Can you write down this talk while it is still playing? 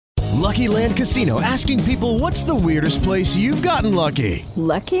Lucky Land Casino, asking people, what's the weirdest place you've gotten lucky?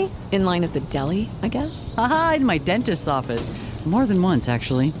 Lucky? In line at the deli, I guess? Aha, in my dentist's office. More than once,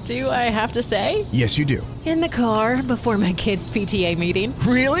 actually. Do I have to say? Yes, you do. In the car before my kids' PTA meeting.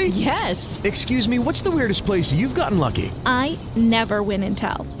 Really? Yes. Excuse me, what's the weirdest place you've gotten lucky? I never win and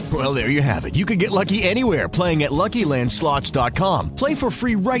tell. Well, there you have it. You can get lucky anywhere, playing at LuckyLandSlots.com. Play for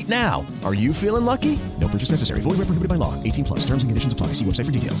free right now. Are you feeling lucky? No purchase necessary. Void where prohibited by law. 18 plus. Terms and conditions apply. See website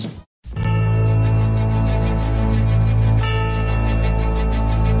for details.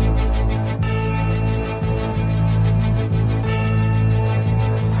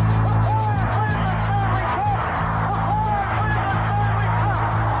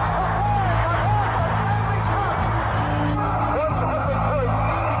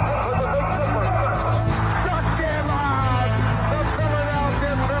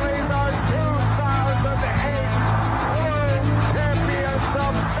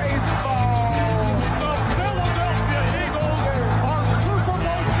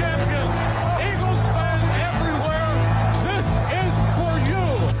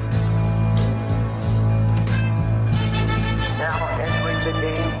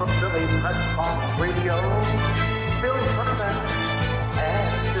 Philly Pressbox Radio, Philly Furman and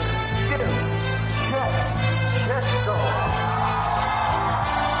Jim, Chet, Chesko.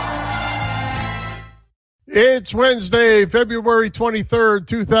 It's Wednesday, February 23rd,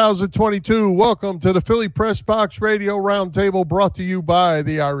 2022. Welcome to the Philly Pressbox Radio Roundtable, brought to you by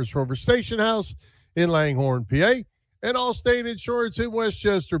the Irish Rover Station House in Langhorne, PA, and Allstate Insurance in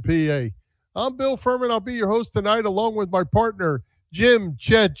Westchester, PA. I'm Bill Furman. I'll be your host tonight, along with my partner, Jim,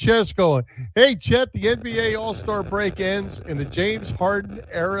 Chet, Chesko. Hey, Chet, the NBA All-Star break ends, and the James Harden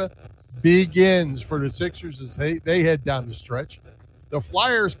era begins for the Sixers as they head down the stretch. The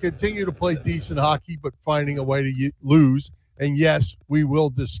Flyers continue to play decent hockey, but finding a way to lose. And, yes, we will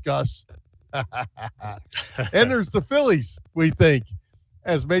discuss. And there's the Phillies, we think,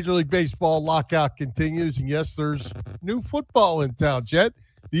 as Major League Baseball lockout continues. And, yes, there's new football in town, Chet.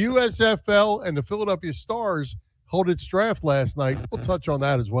 The USFL and the Philadelphia Stars hold its draft last night. We'll touch on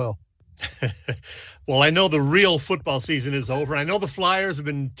that as well. Well, I know the real football season is over. I know the Flyers have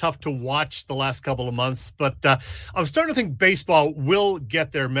been tough to watch the last couple of months, but I'm starting to think baseball will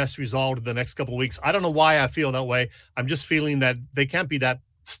get their mess resolved in the next couple of weeks. I don't know why I feel that way. I'm just feeling that they can't be that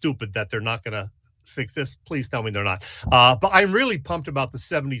stupid that they're not going to fix this. Please tell me they're not. But I'm really pumped about the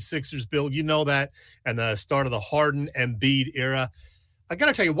 76ers, Bill. You know that, and the start of the Harden Embiid era. I got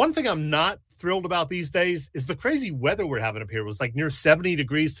to tell you, one thing I'm not thrilled about these days is the crazy weather we're having up here. It was like near 70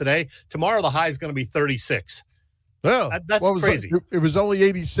 degrees today. Tomorrow, the high is going to be 36. Well, that's crazy. It was only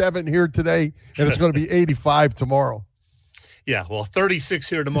 87 here today, and it's going to be 85 tomorrow. Yeah, well, 36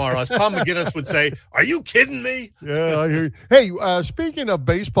 here tomorrow. As Tom McGinnis would say, are you kidding me? Yeah, I hear you. Hey, speaking of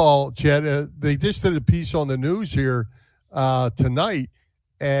baseball, Chet, they just did a piece on the news here tonight,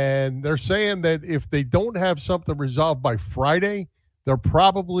 and they're saying that if they don't have something resolved by Friday, they're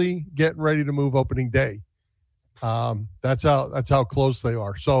probably getting ready to move opening day. That's how close they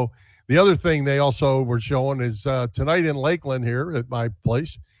are. So the other thing they also were showing is tonight in Lakeland here at my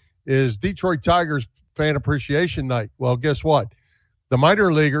place is Detroit Tigers Fan Appreciation Night. Well, guess what? The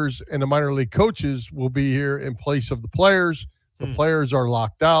minor leaguers and the minor league coaches will be here in place of the players. The players are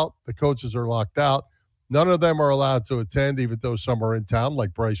locked out. The coaches are locked out. None of them are allowed to attend, even though some are in town,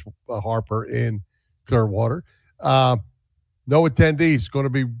 like Bryce Harper in Clearwater. No attendees. Going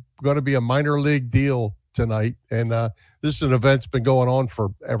to be a minor league deal tonight, and this is an event that's been going on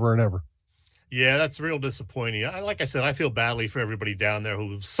forever and ever. Yeah, that's real disappointing. Like I said, I feel badly for everybody down there who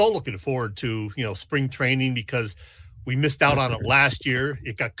was so looking forward to spring training because we missed out on it last year.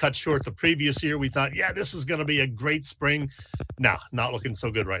 It got cut short the previous year. We thought, this was going to be a great spring. No, not looking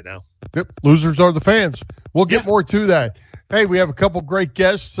so good right now. Yep, losers are the fans. We'll get more to that. Hey, we have a couple great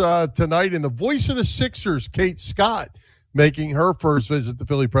guests tonight, and the voice of the Sixers, Kate Scott, making her first visit to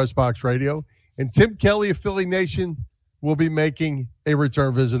Philly Pressbox Radio. And Tim Kelly of Philly Nation will be making a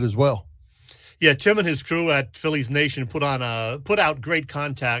return visit as well. Yeah, Tim and his crew at Phillies Nation put out great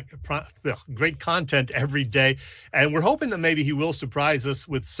content every day. And we're hoping that maybe he will surprise us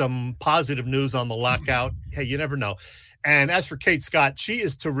with some positive news on the lockout. Hey, you never know. And as for Kate Scott, she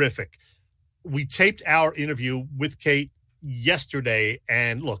is terrific. We taped our interview with Kate yesterday.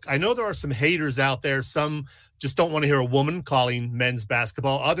 And look, I know there are some haters out there. Some just don't want to hear a woman calling men's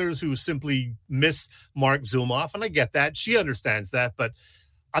basketball. Others who simply miss Mark Zumoff. And I get that. She understands that. But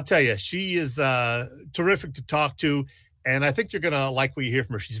I'll tell you, she is terrific to talk to. And I think you're going to like what you hear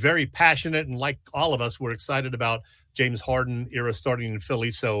from her. She's very passionate. And like all of us, we're excited about James Harden era starting in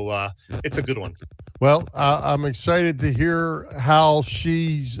Philly. So it's a good one. Well, I'm excited to hear how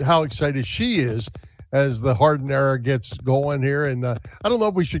excited she is as the Harden era gets going here. And I don't know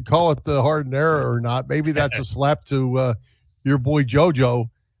if we should call it the Harden era or not. Maybe that's a slap to your boy JoJo.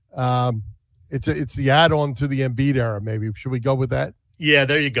 It's the add-on to the Embiid era, maybe. Should we go with that? Yeah,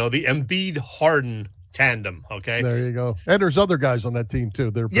 there you go. The Embiid-Harden tandem, okay? There you go. And there's other guys on that team,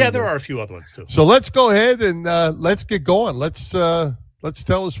 too. There are a few other ones, too. So let's go ahead and let's get going. Let's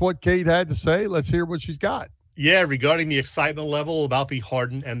tell us what Kate had to say. Let's hear what she's got. Yeah, regarding the excitement level about the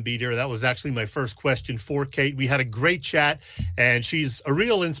Harden Embiid era, that was actually my first question for Kate. We had a great chat, and she's a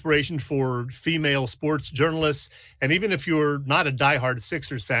real inspiration for female sports journalists. And even if you're not a diehard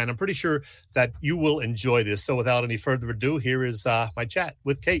Sixers fan, I'm pretty sure that you will enjoy this. So without any further ado, here is my chat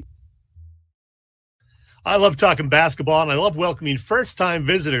with Kate. I love talking basketball, and I love welcoming first-time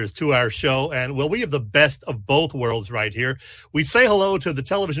visitors to our show. And, well, we have the best of both worlds right here. We say hello to the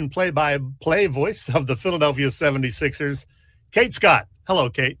television play-by-play voice of the Philadelphia 76ers, Kate Scott. Hello,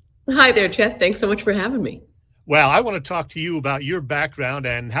 Kate. Hi there, Chet. Thanks so much for having me. Well, I want to talk to you about your background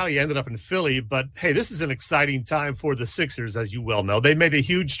and how you ended up in Philly. But, hey, this is an exciting time for the Sixers, as you well know. They made a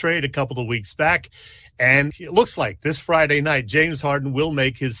huge trade a couple of weeks back. And it looks like this Friday night, James Harden will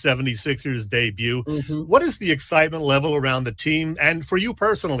make his 76ers debut. Mm-hmm. What is the excitement level around the team? And for you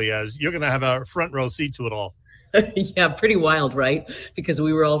personally, as you're going to have a front row seat to it all? Yeah, pretty wild, right? Because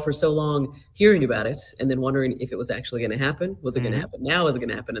we were all for so long hearing about it and then wondering if it was actually going to happen. Was it going to happen now? Was it going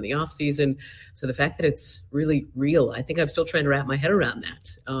to happen in the off season? So the fact that it's really real, I think I'm still trying to wrap my head around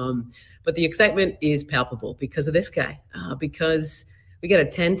that. But the excitement is palpable because of this guy, because we got a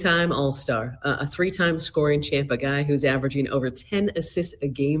 10-time All-Star, a 3-time scoring champ, a guy who's averaging over 10 assists a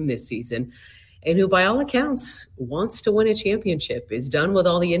game this season, and who, by all accounts, wants to win a championship, is done with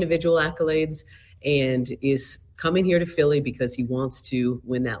all the individual accolades, and is coming here to Philly because he wants to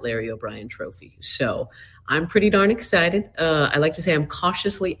win that Larry O'Brien trophy. So I'm pretty darn excited. I like to say I'm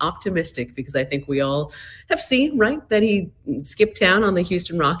cautiously optimistic because I think we all have seen, right, that he skipped town on the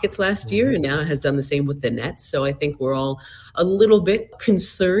Houston Rockets last year and now has done the same with the Nets. So I think we're all a little bit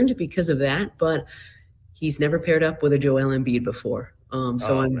concerned because of that, but he's never paired up with a Joel Embiid before.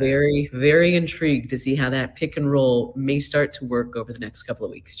 I'm very, very intrigued to see how that pick and roll may start to work over the next couple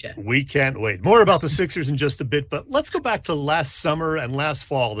of weeks, Chet. We can't wait. More about the Sixers in just a bit, but let's go back to last summer and last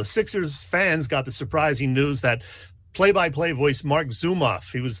fall. The Sixers fans got the surprising news that play-by-play voice Mark Zumoff,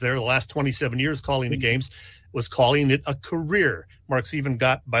 he was there the last 27 years calling the games, was calling it a career. Mark's even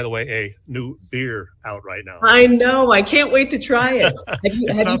got, by the way, a new beer out right now. I know. I can't wait to try it.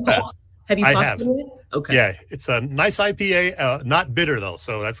 Have you I have. It? Okay. Yeah, it's a nice IPA, not bitter, though,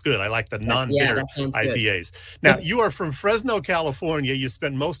 so that's good. I like the non-bitter IPAs. Now, you are from Fresno, California. You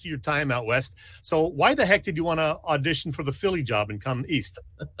spent most of your time out west. So why the heck did you want to audition for the Philly job and come east?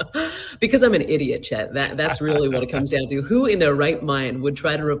 Because I'm an idiot, Chet. That's really what it comes down to. Who in their right mind would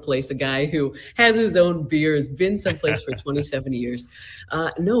try to replace a guy who has his own beer, has been someplace for 27 years?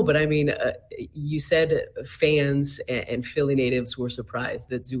 No, but I mean, you said fans and Philly natives were surprised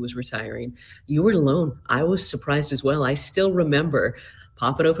that Zoo was retiring. You were alone. I was surprised as well. I still remember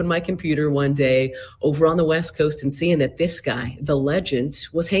popping open my computer one day over on the West Coast and seeing that this guy, the legend,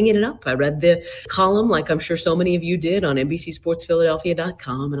 was hanging it up. I read the column, like I'm sure so many of you did, on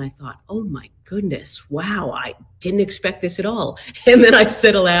NBCSportsPhiladelphia.com, and I thought, oh my goodness, wow, I didn't expect this at all. And then I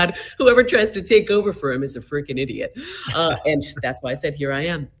said aloud, whoever tries to take over for him is a freaking idiot. And that's why I said, here I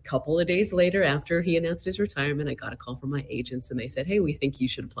am. A couple of days later, after he announced his retirement, I got a call from my agents, and they said, hey, we think you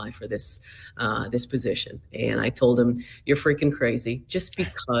should apply for this position. And I told him, you're freaking crazy, just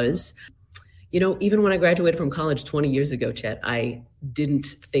because, you know, even when I graduated from college 20 years ago, Chet, I didn't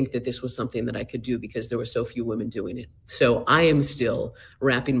think that this was something that I could do because there were so few women doing it. So I am still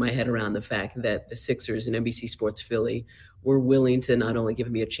wrapping my head around the fact that the Sixers and NBC Sports Philly were willing to not only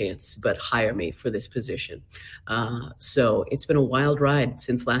give me a chance, but hire me for this position. So it's been a wild ride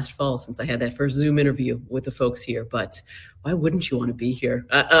since last fall, since I had that first Zoom interview with the folks here. But why wouldn't you want to be here?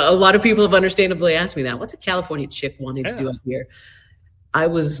 A lot of people have understandably asked me that. What's a California chick wanting to do up here? I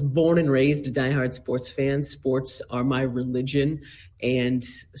was born and raised a diehard sports fan. Sports are my religion. And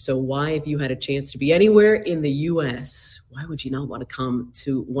so why, if you had a chance to be anywhere in the U.S., why would you not want to come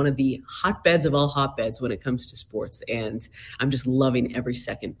to one of the hotbeds of all hotbeds when it comes to sports? And I'm just loving every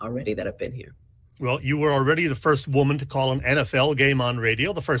second already that I've been here. Well, you were already the first woman to call an NFL game on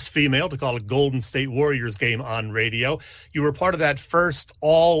radio, the first female to call a Golden State Warriors game on radio. You were part of that first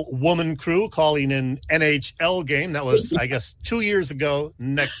all-woman crew calling an NHL game. That was, I guess, 2 years ago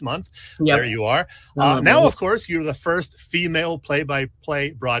next month. Yep. There you are. Now, of course, you're the first female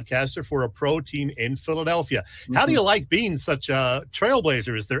play-by-play broadcaster for a pro team in Philadelphia. Mm-hmm. How do you like being such a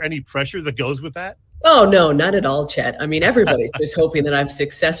trailblazer? Is there any pressure that goes with that? Oh, no, not at all, Chet. I mean, everybody's just hoping that I'm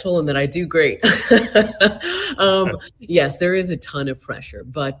successful and that I do great. Yes, there is a ton of pressure.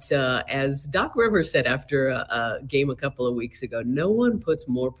 But as Doc Rivers said after a game a couple of weeks ago, no one puts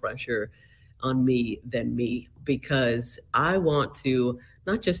more pressure on me than me, because I want to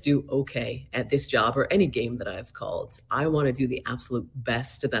not just do okay at this job or any game that I've called. I want to do the absolute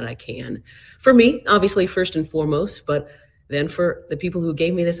best that I can. For me, obviously, first and foremost, but then for the people who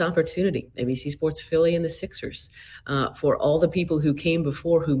gave me this opportunity, ABC Sports Philly and the Sixers, for all the people who came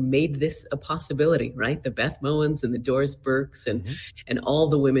before who made this a possibility, right? The Beth Mowens and the Doris Burks and all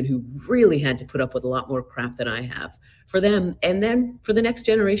the women who really had to put up with a lot more crap than I have, for them, and then for the next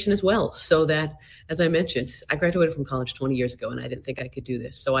generation as well. So that, as I mentioned, I graduated from college 20 years ago and I didn't think I could do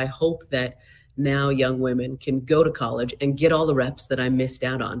this. So I hope that now young women can go to college and get all the reps that I missed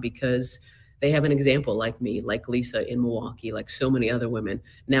out on, because they have an example like me, like Lisa in Milwaukee, like so many other women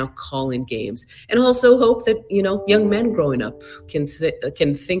now calling games. And also hope that, young men growing up can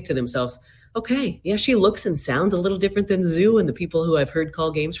think to themselves, okay, yeah, she looks and sounds a little different than Zoo and the people who I've heard call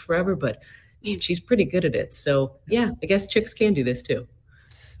games forever, but man, she's pretty good at it. So yeah, I guess chicks can do this too.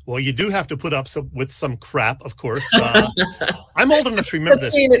 Well, you do have to put up with some crap, of course. I'm old enough to remember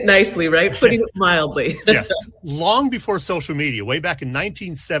this. Saying it nicely, right? Putting it mildly. Yes. Long before social media, way back in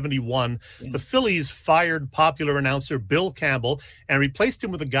 1971, the Phillies fired popular announcer Bill Campbell and replaced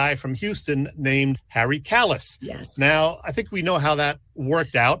him with a guy from Houston named Harry Callis. Yes. Now, I think we know how that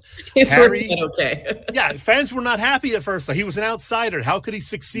worked out. It's worked out okay. Yeah, fans were not happy at first. He was an outsider. How could he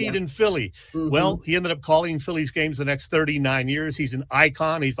succeed in Philly? Mm-hmm. Well, he ended up calling Phillies games the next 39 years. He's an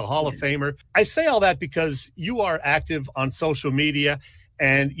icon. He's a Hall of Famer. I say all that because you are active on social media,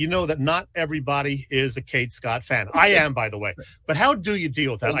 and you know that not everybody is a Kate Scott fan. I am, by the way. But how do you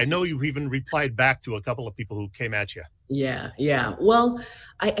deal with that? I know you even replied back to a couple of people who came at you. Yeah. Well,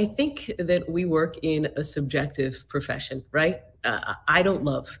 I think that we work in a subjective profession, right? I don't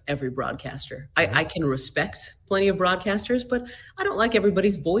love every broadcaster. I can respect plenty of broadcasters, but I don't like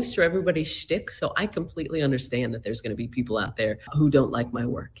everybody's voice or everybody's shtick. So I completely understand that there's going to be people out there who don't like my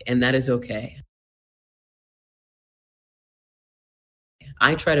work, and that is okay.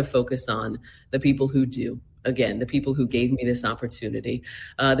 I try to focus on the people who do. Again, the people who gave me this opportunity,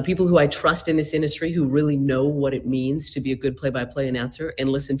 the people who I trust in this industry, who really know what it means to be a good play-by-play announcer, and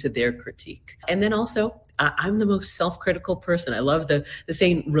listen to their critique. And then also, I'm the most self-critical person. I love the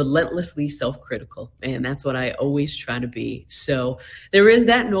saying, relentlessly self-critical. And that's what I always try to be. So there is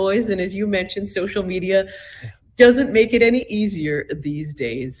that noise. And as you mentioned, social media doesn't make it any easier these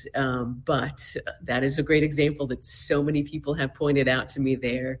days. But that is a great example that so many people have pointed out to me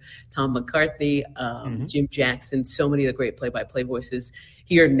there. Tom McCarthy, Jim Jackson, so many of the great play-by-play voices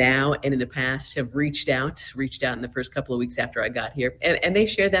here now and in the past have reached out in the first couple of weeks after I got here. And they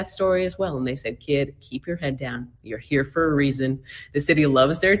shared that story as well. And they said, kid, keep your head down. You're here for a reason. The city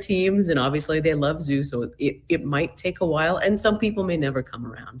loves their teams, and obviously they love Zoo. So it might take a while, and some people may never come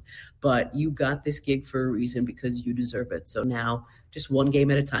around. But you got this gig for a reason, because you deserve it. So now, just one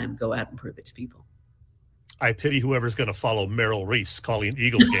game at a time, go out and prove it to people. I pity whoever's going to follow Merrill Reese calling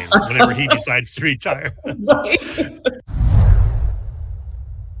Eagles games whenever he decides to retire. Right.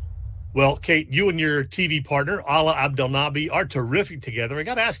 Well, Kate, you and your TV partner, Ala Abdelnaby, are terrific together. I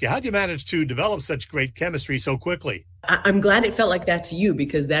got to ask you, how did you manage to develop such great chemistry so quickly? I'm glad it felt like that to you,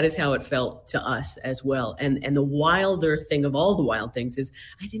 because that is how it felt to us as well. And the wilder thing of all the wild things is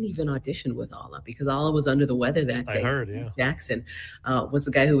I didn't even audition with Ala, because Ala was under the weather that day. I heard, yeah. Jackson was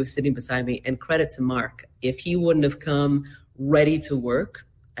the guy who was sitting beside me. And credit to Mark, if he wouldn't have come ready to work,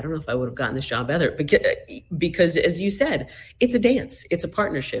 I don't know if I would have gotten this job either, because as you said, it's a dance. It's a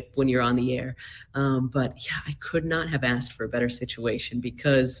partnership when you're on the air. But yeah, I could not have asked for a better situation,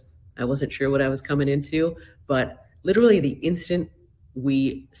 because I wasn't sure what I was coming into. But literally the instant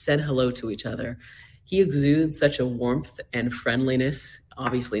we said hello to each other, he exudes such a warmth and friendliness,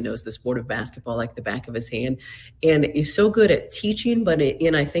 obviously knows the sport of basketball like the back of his hand, and is so good at teaching, but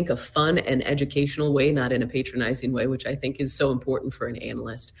in, I think, a fun and educational way, not in a patronizing way, which I think is so important for an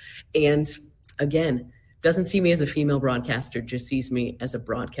analyst. And again, doesn't see me as a female broadcaster, just sees me as a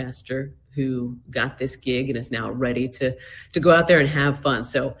broadcaster who got this gig and is now ready to go out there and have fun.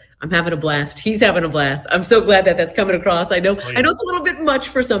 So I'm having a blast. He's having a blast. I'm so glad that that's coming across. I know it's a little bit much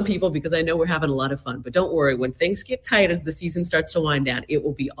for some people because I know we're having a lot of fun, but don't worry. When things get tight as the season starts to wind down, it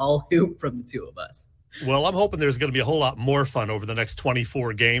will be all hoop from the two of us. Well, I'm hoping there's going to be a whole lot more fun over the next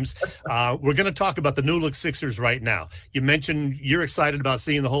 24 games. We're going to talk about the new look Sixers right now. You mentioned you're excited about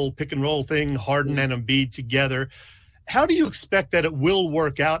seeing the whole pick and roll thing, Harden and Embiid together. How do you expect that it will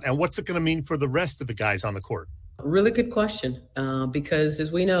work out, and what's it going to mean for the rest of the guys on the court? Really good question, because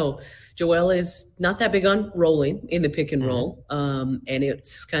as we know, Joel is not that big on rolling in the pick and roll, and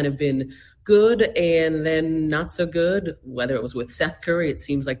it's kind of been good and then not so good, whether it was with Seth Curry. It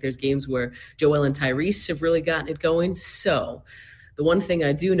seems like there's games where Joel and Tyrese have really gotten it going. So the one thing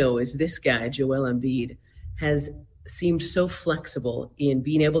I do know is this guy, Joel Embiid, has seemed so flexible in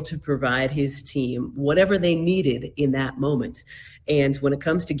being able to provide his team whatever they needed in that moment. And when it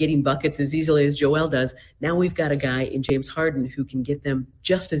comes to getting buckets as easily as Joel does, now we've got a guy in James Harden who can get them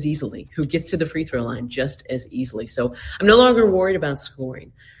just as easily, who gets to the free throw line just as easily. So I'm no longer worried about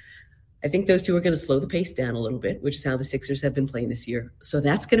scoring. I think those two are going to slow the pace down a little bit, which is how the Sixers have been playing this year. So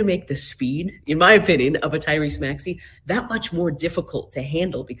that's going to make the speed, in my opinion, of a Tyrese Maxey that much more difficult to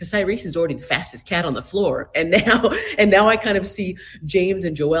handle because Tyrese is already the fastest cat on the floor. And now I kind of see James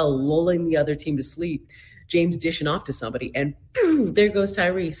and Joel lulling the other team to sleep. James dishing off to somebody, and boom, there goes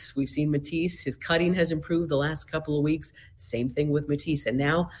Tyrese. We've seen Matisse. His cutting has improved the last couple of weeks. Same thing with Matisse. And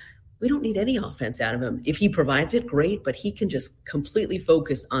now we don't need any offense out of him. If he provides it, great, but he can just completely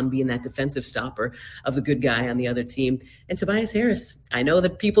focus on being that defensive stopper of the good guy on the other team. And Tobias Harris, I know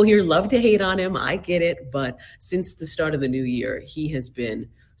that people here love to hate on him. I get it, but since the start of the new year, he has been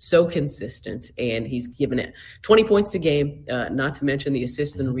so consistent, and he's given it 20 points a game, not to mention the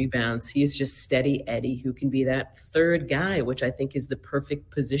assists and rebounds. He is just steady Eddie who can be that third guy, which I think is the perfect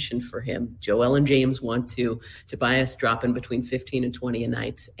position for him. Joel and James want to. Tobias dropping between 15 and 20 a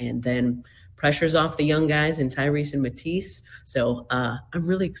night, and then pressures off the young guys in Tyrese and Matisse. So I'm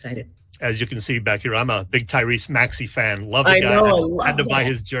really excited. As you can see back here, I'm a big Tyrese Maxey fan. Love the guy. Had to buy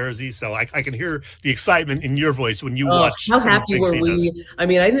his jersey, so I can hear the excitement in your voice when you watch. How happy were we? I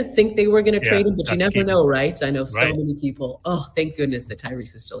mean, I didn't think they were going to trade him, but you never know, right? I know so many people. Oh, thank goodness that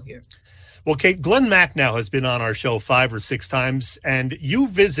Tyrese is still here. Well, Kate, Glenn Mack now has been on our show 5 or 6 times, and you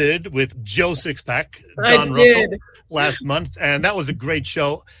visited with Joe Sixpack, Don Russell, last month, and that was a great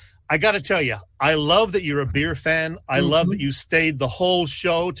show. I got to tell you, I love that you're a beer fan. I love that you stayed the whole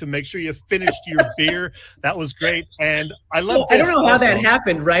show to make sure you finished your beer. That was great. And I love I don't know how that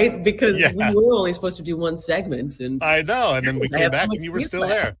happened, right? Because we were only supposed to do one segment. And I know. And then we came back and you were still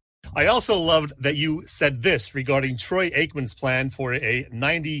there. I also loved that you said this regarding Troy Aikman's plan for a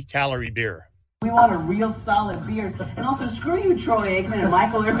 90-calorie beer. We want a real solid beer. And also, screw you, Troy Aikman and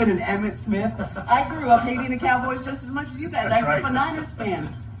Michael Irvin and Emmitt Smith. I grew up hating the Cowboys just as much as you guys. I grew up a Niners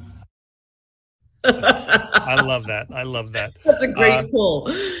fan. I love that. That's a great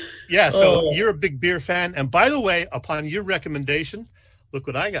pull. Yeah, so you're a big beer fan. And by the way, upon your recommendation, look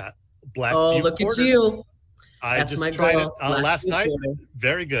what I got. Black look Porter. At you. That's just tried it last night. Porter.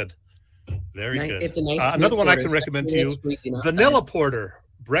 Very good. Very good. It's a nice another one I can recommend to you, Vanilla Porter,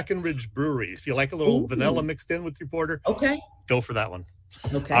 Breckenridge Brewery. If you like a little vanilla mixed in with your porter, go for that one.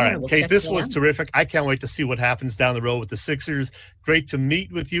 Okay. All right, Kate, this was terrific. I can't wait to see what happens down the road with the Sixers. Great to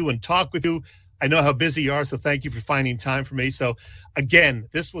meet with you and talk with you. I know how busy you are, so thank you for finding time for me. So, again,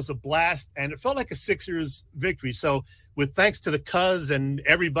 this was a blast, and it felt like a Sixers victory. So, with thanks to the Cuz and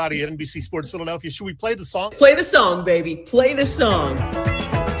everybody at NBC Sports Philadelphia, should we play the song? Play the song, baby. Play the song.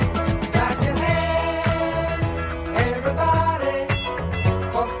 Clap your hands, everybody,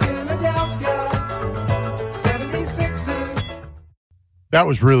 for Philadelphia 76ers. That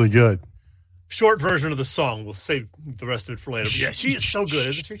was really good. Short version of the song. We'll save the rest of it for later. But yeah, she is so good,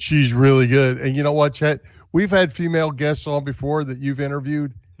 isn't she? She's really good. And you know what, Chet? We've had female guests on before that you've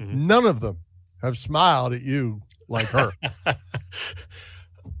interviewed. None of them have smiled at you like her.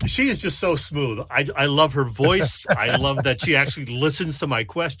 She is just so smooth. I love her voice. I love that she actually listens to my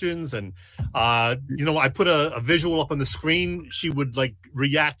questions. And, I put a visual up on the screen. She would,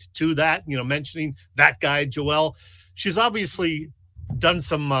 react to that, mentioning that guy, Joel. She's obviously done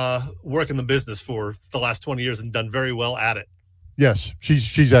some work in the business for the last 20 years and done very well at it. Yes,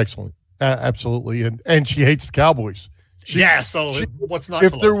 she's excellent. Absolutely. And she hates the Cowboys. What's not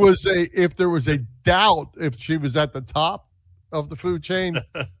if there was a doubt if she was at the top of the food chain,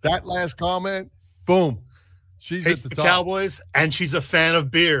 that last comment, boom. She's hates at the top. Cowboys, and she's a fan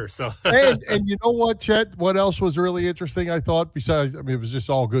of beer. So and you know what, Chet? What else was really interesting, I thought, besides, it was just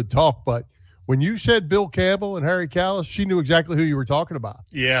all good talk, but when you said Bill Campbell and Harry Callis, she knew exactly who you were talking about.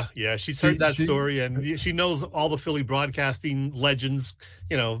 Yeah. She's heard that story, and she knows all the Philly broadcasting legends,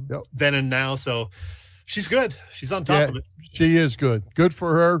 then and now. So she's good. She's on top of it. She is good. Good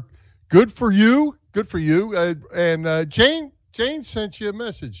for her. Good for you. Good for you. And Jane sent you a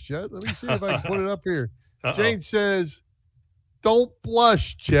message, Chet. Let me see if I can put it up here. Uh-oh. Jane says, "Don't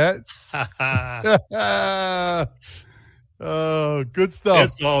blush, Chet." Oh, good stuff.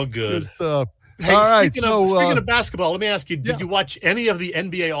 It's all good. Stuff. Hey, all right, speaking of basketball, let me ask you, did you watch any of the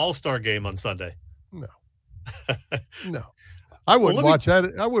NBA All-Star game on Sunday? No. No. I wouldn't watch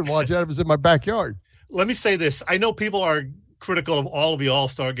that. I wouldn't watch that if it was in my backyard. Let me say this. I know people are critical of all of the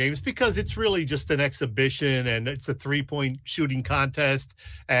All-Star games because it's really just an exhibition and it's a three-point shooting contest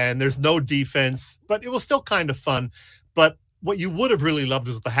and there's no defense, but it was still kind of fun. But what you would have really loved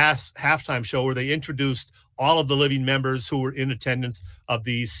was the halftime show where they introduced all of the living members who were in attendance of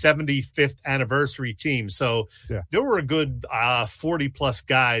the 75th anniversary team. So there were a good 40-plus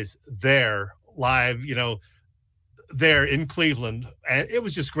guys there live, there in Cleveland. And it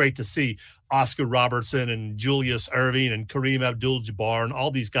was just great to see Oscar Robertson and Julius Erving and Kareem Abdul-Jabbar and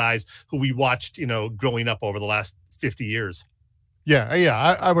all these guys who we watched, growing up over the last 50 years.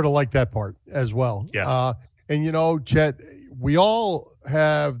 Yeah, I would have liked that part as well. Yeah. And, Chet, we all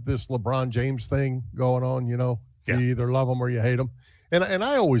have this LeBron James thing going on, You either love him or you hate him. And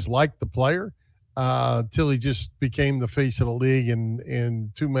I always liked the player until he just became the face of the league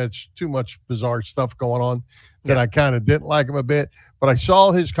and too much bizarre stuff going on that I kind of didn't like him a bit. But I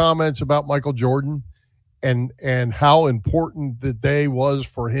saw his comments about Michael Jordan and how important the day was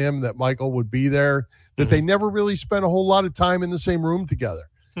for him that Michael would be there, that they never really spent a whole lot of time in the same room together.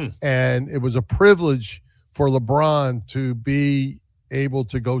 And it was a privilege for LeBron to be able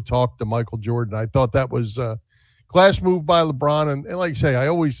to go talk to Michael Jordan. I thought that was a class move by LeBron. And like I say, I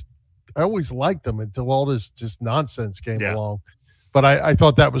always liked him until all this just nonsense came along. But I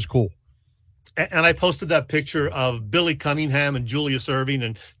thought that was cool. And I posted that picture of Billy Cunningham and Julius Erving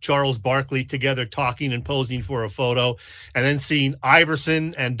and Charles Barkley together talking and posing for a photo, and then seeing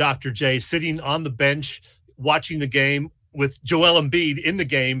Iverson and Dr. J sitting on the bench watching the game with Joel Embiid in the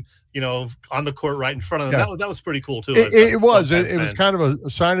game, on the court right in front of them. That was pretty cool, too. It was kind of a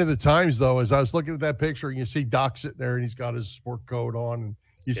sign of the times, though, as I was looking at that picture, and you see Doc sitting there, and he's got his sport coat on, and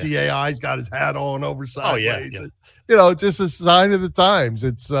you see AI's got his hat on oversized. Oh, yeah. And, just a sign of the times.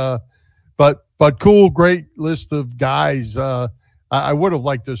 It's but cool, great list of guys. I would have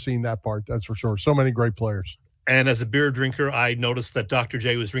liked to have seen that part, that's for sure. So many great players. And as a beer drinker, I noticed that Dr.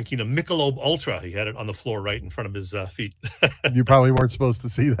 J was drinking a Michelob Ultra. He had it on the floor right in front of his feet. You probably weren't supposed to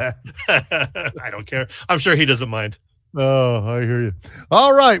see that. I don't care. I'm sure he doesn't mind. Oh, I hear you.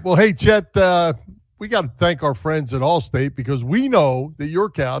 All right. Well, hey, Chet, we got to thank our friends at Allstate because we know that your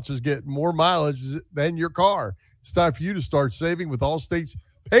couch is getting more mileage than your car. It's time for you to start saving with Allstate's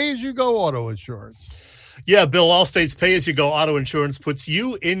pay-as-you-go auto insurance. Yeah, Bill, Allstate's pay-as-you-go auto insurance puts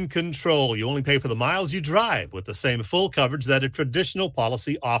you in control. You only pay for the miles you drive with the same full coverage that a traditional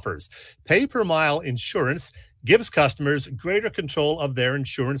policy offers. Pay-per-mile insurance gives customers greater control of their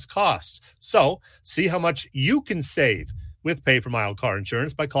insurance costs. So, see how much you can save with pay-per-mile car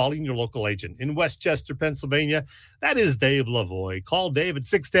insurance by calling your local agent. In Westchester, Pennsylvania, that is Dave Lavoie. Call Dave at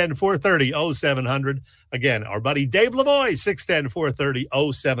 610-430-0700. Again, our buddy Dave Lavoie,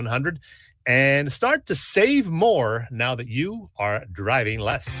 610-430-0700. And start to save more now that you are driving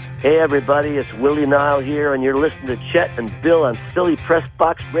less. Hey, everybody, it's Willie Nile here, and you're listening to Chet and Bill on Philly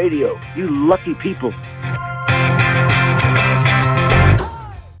Pressbox Radio. You lucky people.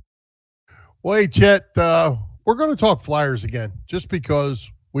 Well, hey, Chet, we're going to talk Flyers again, just because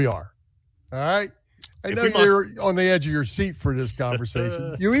we are. All right? I know you're on the edge of your seat for this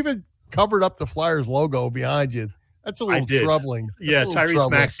conversation. You even covered up the Flyers logo behind you. That's a little troubling.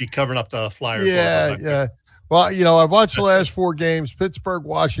 Tyrese Maxey covering up the Flyers. Yeah. Well, I've watched the last 4 games. Pittsburgh,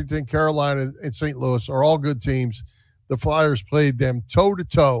 Washington, Carolina, and St. Louis are all good teams. The Flyers played them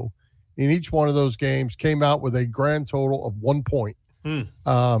toe-to-toe in each one of those games, came out with a grand total of 1 point.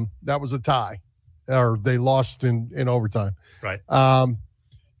 That was a tie, or they lost in overtime. Right.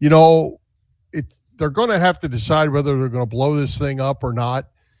 They're going to have to decide whether they're going to blow this thing up or not.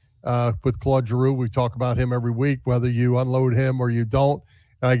 With Claude Giroux, we talk about him every week, whether you unload him or you don't.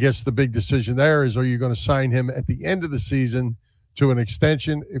 And I guess the big decision there is, are you going to sign him at the end of the season to an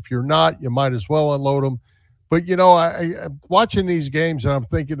extension? If you're not, you might as well unload him. But, I'm watching these games and I'm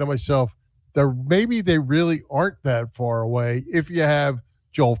thinking to myself, maybe they really aren't that far away. If you have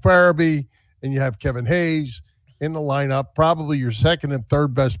Joel Farabee and you have Kevin Hayes in the lineup, probably your second and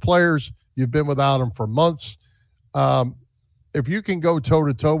third best players. You've been without them for months. if you can go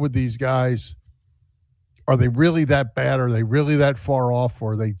toe-to-toe with these guys, are they really that bad? Are they really that far off?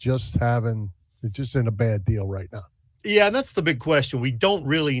 Or are they just they're just in a bad deal right now? Yeah, and that's the big question. We don't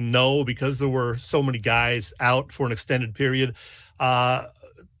really know because there were so many guys out for an extended period.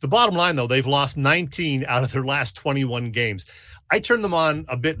 The bottom line, though, they've lost 19 out of their last 21 games. I turned them on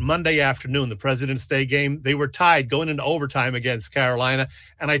a bit Monday afternoon, the President's Day game. They were tied going into overtime against Carolina.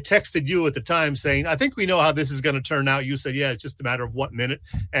 And I texted you at the time saying, I think we know how this is going to turn out. You said, yeah, it's just a matter of what minute.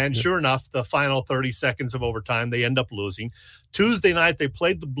 And sure enough, the final 30 seconds of overtime, they end up losing. Tuesday night, they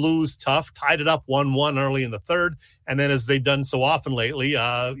played the Blues tough, tied it up 1-1 early in the third. And then, as they've done so often lately,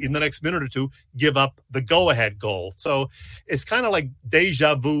 in the next minute or two, give up the go-ahead goal. So it's kind of like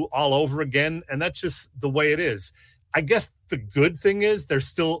deja vu all over again. And that's just the way it is. I guess the good thing is there's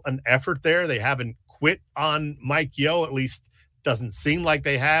still an effort there. They haven't quit on Mike Yeo, at least doesn't seem like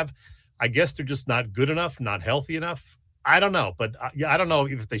they have. I guess they're just not good enough, not healthy enough. I don't know, but I don't know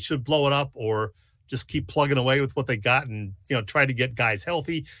if they should blow it up or just keep plugging away with what they got and, try to get guys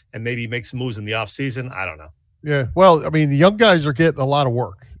healthy and maybe make some moves in the offseason. I don't know. Yeah, well, I mean, the young guys are getting a lot of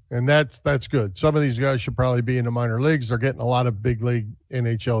work, and that's good. Some of these guys should probably be in the minor leagues. They're getting a lot of big league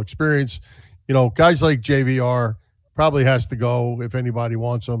NHL experience. Guys like JVR probably has to go if anybody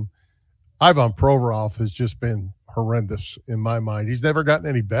wants him. Ivan Provorov has just been horrendous in my mind. He's never gotten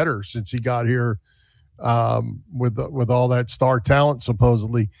any better since he got here with all that star talent,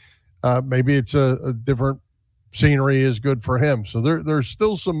 supposedly. Maybe it's a different scenery is good for him. So there's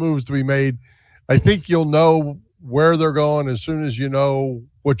still some moves to be made. I think you'll know where they're going as soon as you know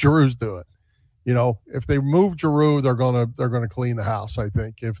what Giroux's doing. If they move Giroux, they're gonna clean the house. I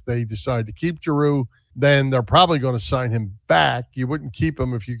think if they decide to keep Giroux, then they're probably going to sign him back. You wouldn't keep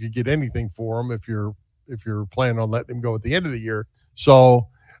him if you could get anything for him if you're planning on letting him go at the end of the year. So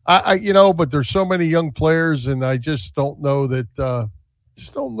but there's so many young players, and I just don't know that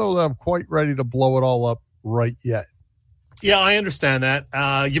I'm quite ready to blow it all up right yet. Yeah, I understand that.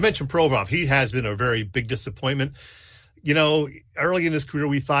 You mentioned Provorov. He has been a very big disappointment. Early in his career,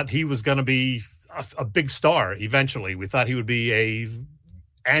 we thought he was going to be a big star eventually. We thought he would be a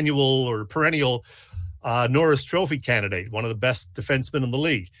annual or perennial Norris Trophy candidate, one of the best defensemen in the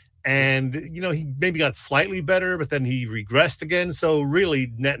league. And, he maybe got slightly better, but then he regressed again. So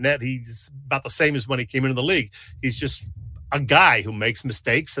really, net, he's about the same as when he came into the league. He's just a guy who makes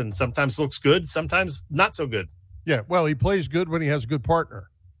mistakes and sometimes looks good, sometimes not so good. Yeah, well, he plays good when he has a good partner.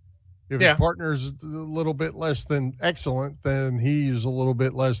 If his partner is a little bit less than excellent, then he's a little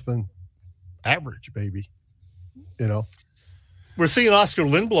bit less than average, maybe. We're seeing Oscar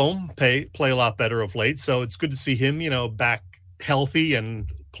Lindblom play a lot better of late, so it's good to see him, back healthy and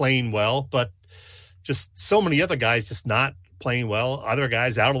playing well. But just so many other guys just not playing well, other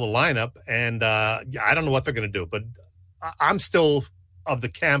guys out of the lineup, and I don't know what they're going to do. But I'm still of the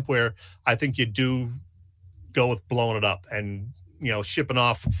camp where I think you do go with blowing it up and, shipping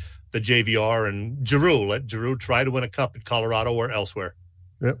off the JVR and Giroux. Let Giroux try to win a cup at Colorado or elsewhere.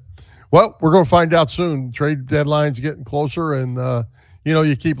 Yep. Well, we're going to find out soon. Trade deadline's getting closer, and,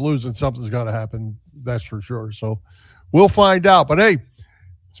 you keep losing, something's going to happen. That's for sure. So we'll find out. But, hey,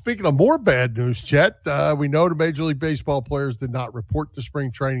 speaking of more bad news, Chet, we know the Major League Baseball players did not report to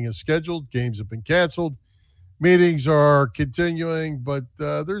spring training as scheduled. Games have been canceled. Meetings are continuing, but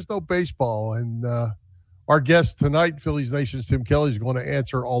there's no baseball. And our guest tonight, Phillies Nation's Tim Kelly, is going to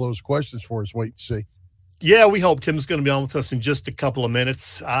answer all those questions for us. Wait and see. Yeah, we hope Tim's going to be on with us in just a couple of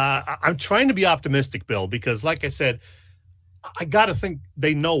minutes. I'm trying to be optimistic, Bill, because like I said, I got to think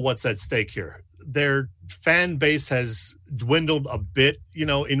they know what's at stake here. Their fan base has dwindled a bit,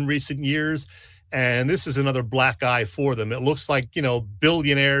 in recent years, and this is another black eye for them. It looks like,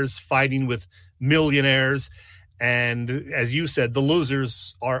 billionaires fighting with millionaires. And as you said, the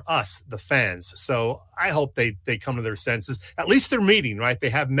losers are us, the fans. So I hope they come to their senses. At least they're meeting, right?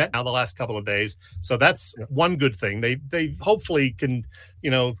 They have met now the last couple of days. So that's one good thing. They hopefully can,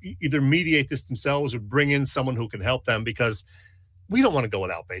 either mediate this themselves or bring in someone who can help them, because we don't want to go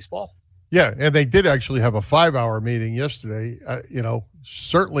without baseball. Yeah, and they did actually have a 5-hour meeting yesterday.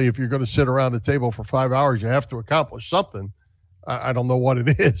 Certainly if you're going to sit around the table for 5 hours, you have to accomplish something. I don't know what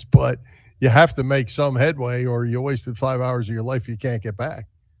it is, but you have to make some headway, or you wasted 5 hours of your life you can't get back.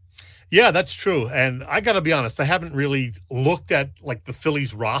 Yeah, that's true. And I got to be honest, I haven't really looked at the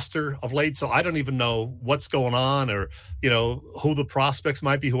Phillies roster of late, so I don't even know what's going on or, who the prospects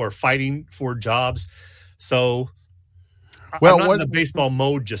might be who are fighting for jobs. So I'm not in the baseball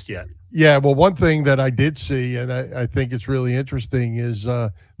mode just yet. Yeah, well, one thing that I did see, and I think it's really interesting, is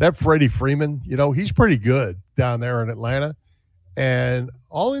that Freddie Freeman, he's pretty good down there in Atlanta. And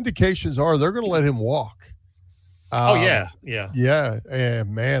all indications are they're going to let him walk. Yeah. Yeah,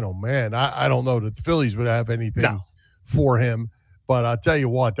 and man, oh man, I don't know that the Phillies would have anything for him, but I'll tell you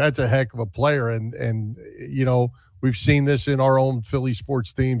what, that's a heck of a player, and you know, we've seen this in our own Philly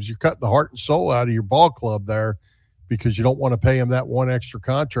sports teams. You're cutting the heart and soul out of your ball club there because you don't want to pay him that one extra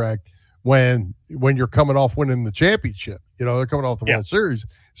contract when you're coming off winning the championship. You know, they're coming off the World Series.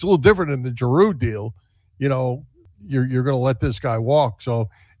 It's a little different than the Giroux deal. You know, you're going to let this guy walk. So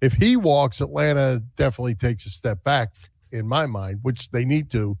if he walks, Atlanta definitely takes a step back in my mind, which they need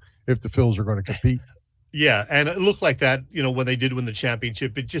to if the Phils are going to compete. Yeah, and it looked like that, you know, when they did win the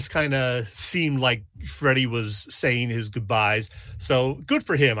championship, it just kind of seemed like Freddie was saying his goodbyes. So good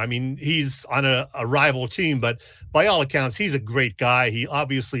for him. I mean, he's on a rival team, but by all accounts, he's a great guy. He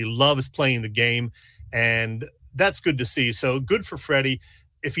obviously loves playing the game, and that's good to see. So good for Freddie.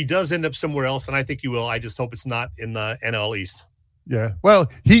 If he does end up somewhere else, and I think he will, I just hope it's not in the NL East. Yeah,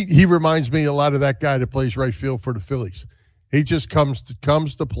 well, he reminds me a lot of that guy that plays right field for the Phillies. He just comes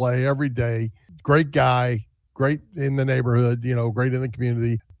to play every day. Great guy, great in the neighborhood, you know, great in the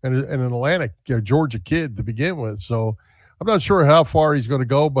community, and an Atlanta, Georgia kid to begin with. So I'm not sure how far he's going to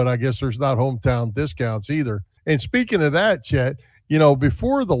go, but I guess there's not hometown discounts either. And speaking of that, Chet, you know,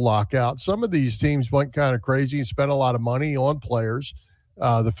 before the lockout, some of these teams went kind of crazy and spent a lot of money on players.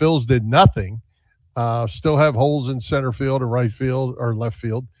 The Phils did nothing. Still have holes in center field and right field or left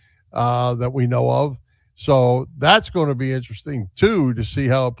field that we know of. So that's going to be interesting too to see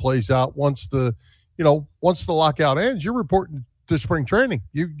how it plays out once the lockout ends. You're reporting to spring training.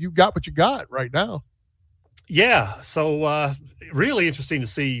 You got what you got right now. Yeah. So really interesting to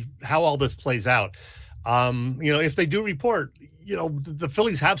see how all this plays out. You know, if they do report, you know, the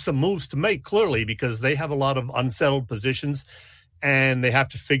Phillies have some moves to make clearly because they have a lot of unsettled positions and they have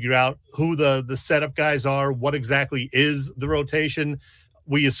to figure out who the setup guys are, what exactly is the rotation.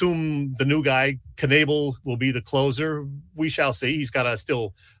 We assume the new guy, Knebel, will be the closer. We shall see. He's got to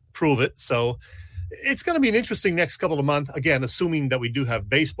still prove it. So it's going to be an interesting next couple of months, again, assuming that we do have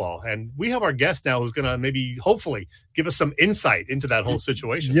baseball. And we have our guest now who's going to maybe, hopefully, give us some insight into that whole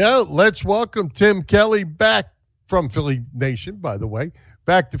situation. Yeah, let's welcome Tim Kelly back from Philly Nation, by the way,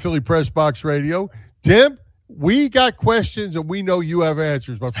 back to Philly Pressbox Radio. Tim, we got questions, and we know you have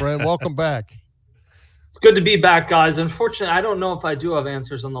answers, my friend. Welcome back. It's good to be back, guys. Unfortunately, I don't know if I do have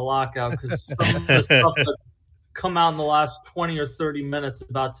answers on the lockout because some of the stuff that's come out in the last 20 or 30 minutes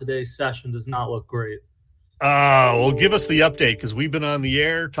about today's session does not look great. Well, give us the update because we've been on the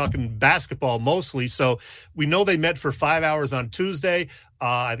air talking basketball mostly. So we know they met for 5 hours on Tuesday.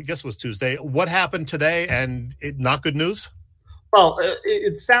 I guess it was Tuesday. What happened today? And not good news? Well,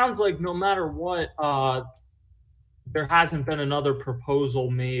 it sounds like no matter what, there hasn't been another proposal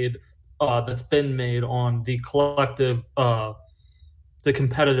made that's been made on the collective, the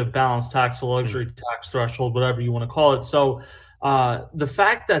competitive balance tax, the luxury tax threshold, whatever you want to call it. So the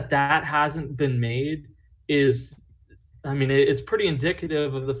fact that hasn't been made is, I mean, it's pretty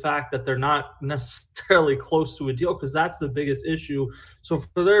indicative of the fact that they're not necessarily close to a deal because that's the biggest issue. So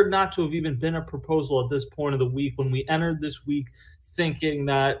for there not to have even been a proposal at this point of the week, when we entered this week thinking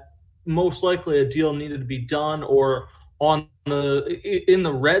that most likely a deal needed to be done or in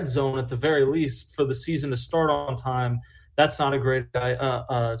the red zone at the very least for the season to start on time, that's not a great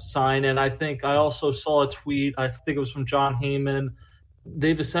sign. And I think I also saw a tweet, I think it was from John Heyman.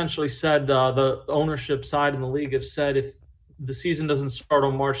 They've essentially said the ownership side in the league have said if the season doesn't start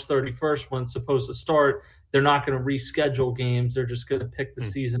on March 31st when it's supposed to start, they're not going to reschedule games. They're just going to pick the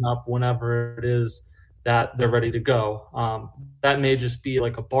season up whenever it is that they're ready to go. That may just be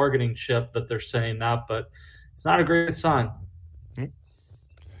like a bargaining chip that they're saying that, but it's not a great sign.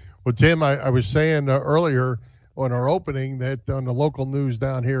 Well, Tim, I was saying earlier on our opening that on the local news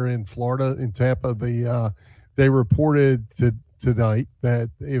down here in Florida, in Tampa, they reported tonight that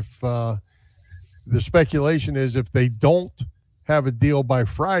if the speculation is if they don't have a deal by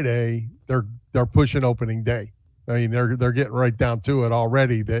Friday, they're pushing opening day. I mean, they're getting right down to it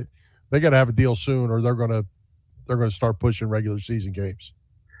already that they got to have a deal soon or they're going to start pushing regular season games.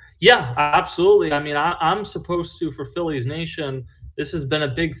 Yeah, absolutely. I mean, I'm supposed to, for Phillies Nation, this has been a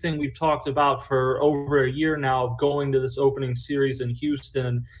big thing we've talked about for over a year now, going to this opening series in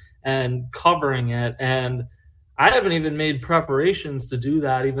Houston and covering it. And I haven't even made preparations to do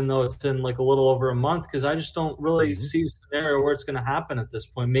that, even though it's been like a little over a month, because I just don't really see a scenario where it's going to happen at this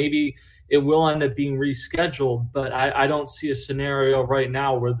point. Maybe it will end up being rescheduled, but I don't see a scenario right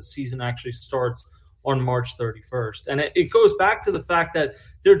now where the season actually starts on March 31st. And it goes back to the fact that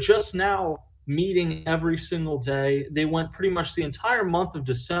they're just now meeting every single day. They went pretty much the entire month of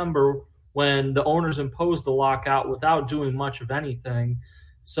December when the owners imposed the lockout without doing much of anything.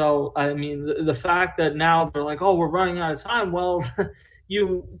 So, I mean, the fact that now they're like, oh, we're running out of time. Well,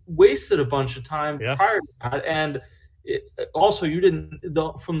 you wasted a bunch of time prior to that. And also, you didn't,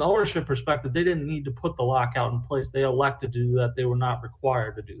 from the ownership perspective, they didn't need to put the lockout in place. They elected to do that. They were not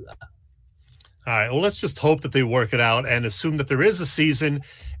required to do that. All right. Well, let's just hope that they work it out and assume that there is a season.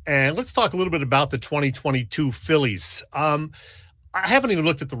 And let's talk a little bit about the 2022 Phillies. I haven't even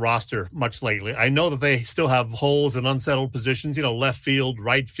looked at the roster much lately. I know that they still have holes and unsettled positions, left field,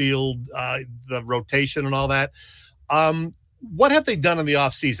 right field, the rotation and all that. What have they done in the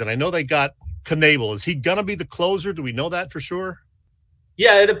offseason? I know they got Knebel. Is he going to be the closer? Do we know that for sure?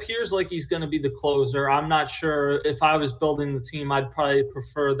 Yeah, it appears like he's going to be the closer. I'm not sure. If I was building the team, I'd probably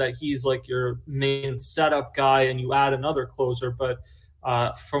prefer that he's like your main setup guy and you add another closer. But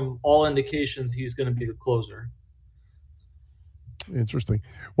from all indications, he's going to be the closer. Interesting.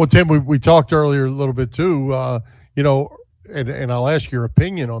 Well, Tim, we talked earlier a little bit too, and I'll ask your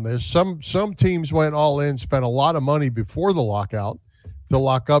opinion on this. Some teams went all in, spent a lot of money before the lockout to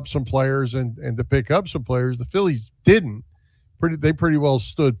lock up some players and to pick up some players. The Phillies didn't. They pretty well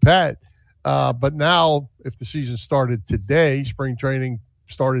stood pat. But now, if the season started today, spring training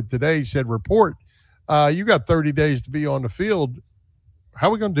started today, said report, you got 30 days to be on the field. How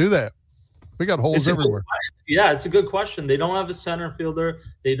are we going to do that? We got holes everywhere. Yeah, it's a good question. They don't have a center fielder.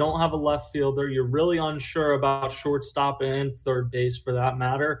 They don't have a left fielder. You're really unsure about shortstop and third base for that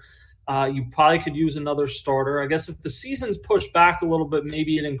matter. You probably could use another starter. I guess if the season's pushed back a little bit,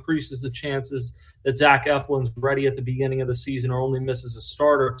 maybe it increases the chances that Zach Eflin's ready at the beginning of the season or only misses a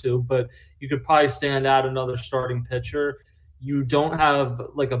start or two. But you could probably stand out another starting pitcher. You don't have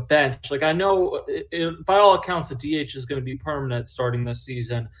like a bench. Like I know, by all accounts, the DH is going to be permanent starting this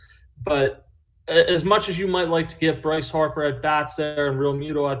season. But as much as you might like to get Bryce Harper at bats there and Real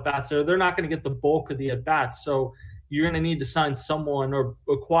Muto at bats there, they're not going to get the bulk of the at bats. So you're going to need to sign someone or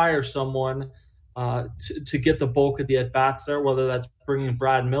acquire someone to get the bulk of the at bats there, whether that's bringing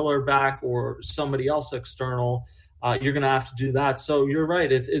Brad Miller back or somebody else external. You're going to have to do that. So you're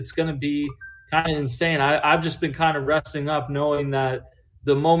right. It's going to be kind of insane. I've just been kind of resting up knowing that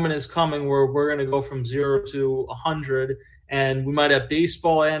the moment is coming where we're going to go from 0 to 100. And we might have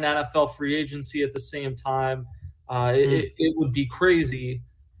baseball and NFL free agency at the same time. It would be crazy.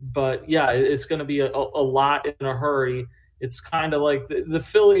 But, yeah, it's going to be a lot in a hurry. It's kind of like the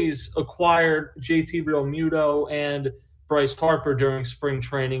Phillies acquired JT Realmuto and Bryce Harper during spring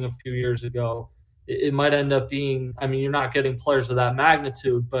training a few years ago. It might end up being – I mean, you're not getting players of that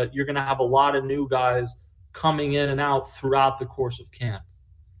magnitude, but you're going to have a lot of new guys coming in and out throughout the course of camp.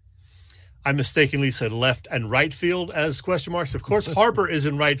 I mistakenly said left and right field as question marks. Of course, Harper is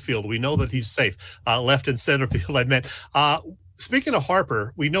in right field. We know that he's safe. Left and center field, I meant. Speaking of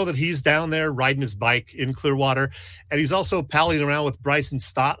Harper, we know that he's down there riding his bike in Clearwater, and he's also palling around with Bryson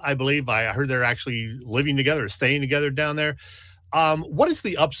Stott, I believe. I heard they're actually living together, staying together down there. What is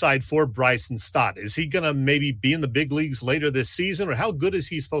the upside for Bryson Stott? Is he going to maybe be in the big leagues later this season, or how good is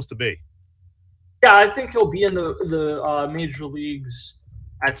he supposed to be? Yeah, I think he'll be in the major leagues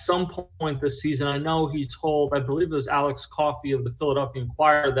at some point this season. I know he told, I believe it was Alex Coffey of the Philadelphia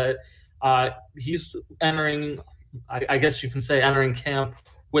Inquirer, that he's entering, I guess you can say entering camp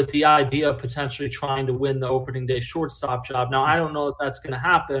with the idea of potentially trying to win the opening day shortstop job. Now, I don't know if that's going to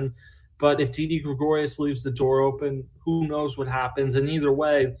happen, but if Didi Gregorius leaves the door open, who knows what happens. And either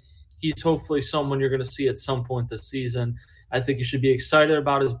way, he's hopefully someone you're going to see at some point this season. I think you should be excited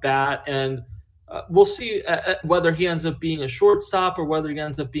about his bat, and we'll see whether he ends up being a shortstop or whether he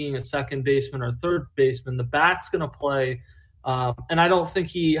ends up being a second baseman or third baseman. The bat's going to play, and I don't think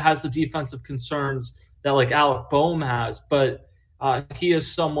he has the defensive concerns that like Alec Boehm has, but he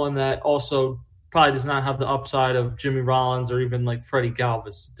is someone that also probably does not have the upside of Jimmy Rollins or even like Freddie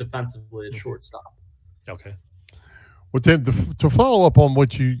Galvis defensively at shortstop. Okay. Well, Tim, to follow up on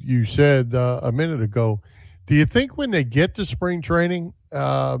what you said a minute ago, do you think when they get to spring training,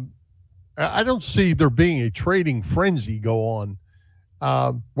 I don't see there being a trading frenzy go on.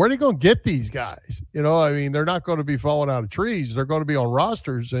 Where are they going to get these guys? I mean, they're not going to be falling out of trees. They're going to be on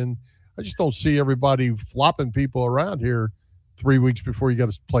rosters, and I just don't see everybody flopping people around here 3 weeks before you got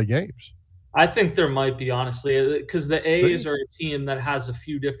to play games. I think there might be, honestly, because the A's are a team that has a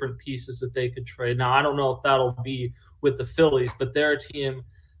few different pieces that they could trade. Now, I don't know if that'll be with the Phillies, but they're a team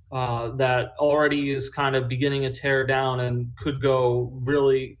that already is kind of beginning a tear down and could go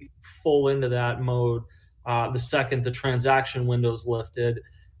really full into that mode the second the transaction window's lifted.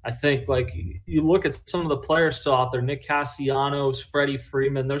 I think, like, you look at some of the players still out there, Nick Castellanos, Freddie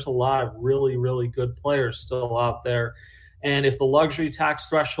Freeman, there's a lot of really, really good players still out there. And if the luxury tax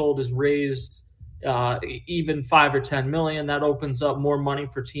threshold is raised even 5 or 10 million. That opens up more money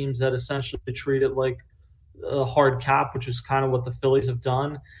for teams that essentially treat it like a hard cap, which is kind of what the Phillies have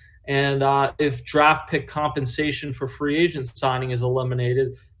done. And if draft pick compensation for free agent signing is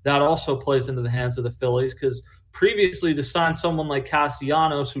eliminated, that also plays into the hands of the Phillies, because previously to sign someone like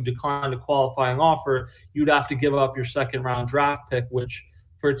Castellanos, who declined a qualifying offer, you'd have to give up your second-round draft pick, which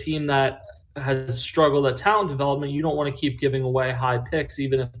for a team that has struggled at talent development, you don't want to keep giving away high picks,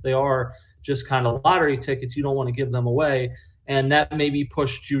 even if they are just kind of lottery tickets. You don't want to give them away. And that maybe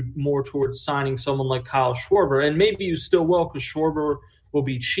pushed you more towards signing someone like Kyle Schwarber. And maybe you still will, because Schwarber will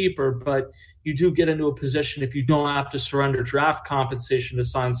be cheaper, but you do get into a position, if you don't have to surrender draft compensation to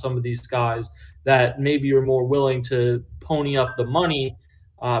sign some of these guys, that maybe you're more willing to pony up the money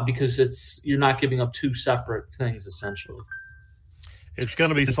because you're not giving up two separate things, essentially. It's going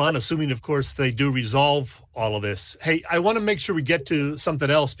to be fun, assuming, of course, they do resolve all of this. Hey, I want to make sure we get to something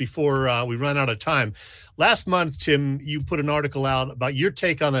else before we run out of time. Last month, Tim, you put an article out about your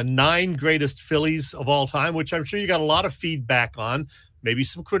take on the 9 greatest Phillies of all time, which I'm sure you got a lot of feedback on, maybe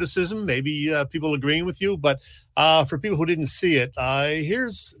some criticism, maybe people agreeing with you. But for people who didn't see it,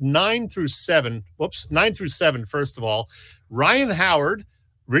 here's 9 through 7. 9 through 7, first of all. Ryan Howard,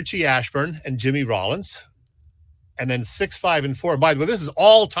 Richie Ashburn, and Jimmy Rollins. And then 6, 5, and 4. By the way, this is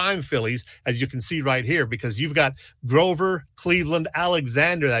all-time Phillies, as you can see right here, because you've got Grover, Cleveland,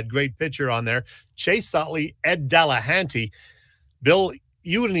 Alexander, that great pitcher on there, Chase Utley, Ed Delahanty. Bill,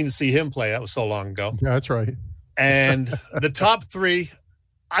 you wouldn't even see him play. That was so long ago. Yeah, that's right. And the top 3,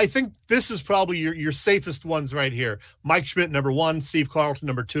 I think this is probably your safest ones right here. Mike Schmidt, number 1, Steve Carlton,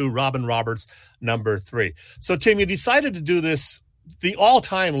 number 2, Robin Roberts, number 3. So, Tim, you decided to do this, the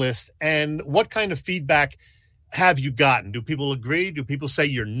all-time list, and what kind of feedback have you gotten? Do people agree? Do people say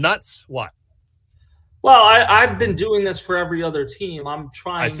you're nuts? What? Well, I've been doing this for every other team. I'm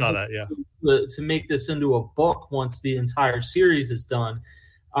trying to make this into a book once the entire series is done.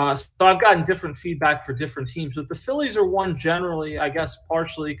 So I've gotten different feedback for different teams. But the Phillies are one generally, I guess,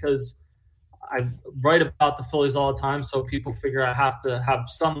 partially because I write about the Phillies all the time, so people figure I have to have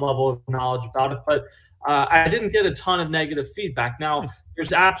some level of knowledge about it. But I didn't get a ton of negative feedback. Now,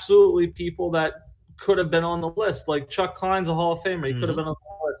 there's absolutely people that could have been on the list, like Chuck Klein's a Hall of Famer. He could have been on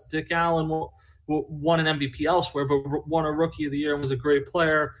the list. Dick Allen won an MVP elsewhere, but won a Rookie of the Year and was a great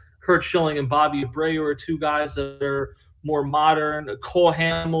player. Kurt Schilling and Bobby Abreu are 2 guys that are more modern. Cole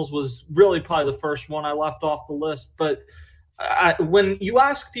Hamels was really probably the first one I left off the list. But when you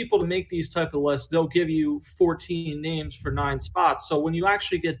ask people to make these type of lists, they'll give you 14 names for 9 spots. So when you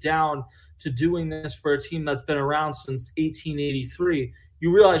actually get down to doing this for a team that's been around since 1883,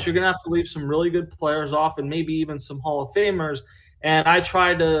 you realize you're going to have to leave some really good players off and maybe even some Hall of Famers. And I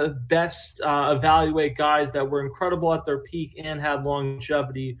tried to best evaluate guys that were incredible at their peak and had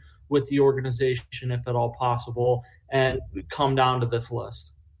longevity with the organization, if at all possible, and come down to this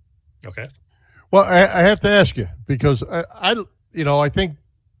list. Okay. Well, I have to ask you, because I think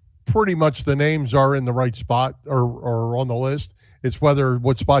pretty much the names are in the right spot or on the list. It's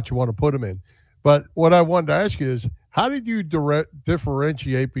what spot you want to put them in. But what I wanted to ask you is, how did you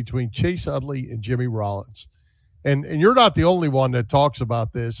differentiate between Chase Utley and Jimmy Rollins? And you're not the only one that talks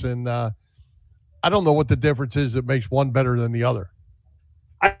about this. And I don't know what the difference is that makes one better than the other.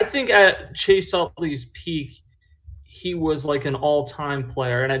 I think at Chase Utley's peak, he was like an all-time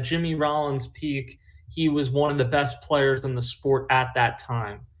player. And at Jimmy Rollins' peak, he was one of the best players in the sport at that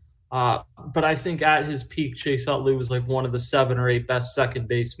time. But I think at his peak, Chase Utley was like one of the 7 or 8 best second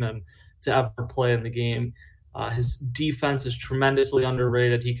basemen to ever play in the game. His defense is tremendously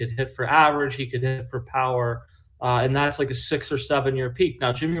underrated. He could hit for average. He could hit for power. And that's like a 6 or 7 year peak.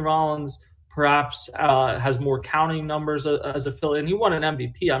 Now, Jimmy Rollins perhaps has more counting numbers as a Philly, and he won an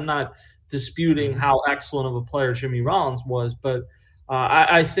MVP. I'm not disputing how excellent of a player Jimmy Rollins was, but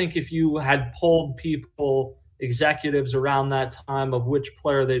I think if you had polled people, executives around that time, of which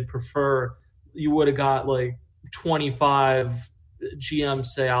player they'd prefer, you would have got like 25 GMs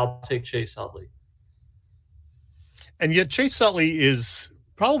say, I'll take Chase Utley. And yet Chase Utley is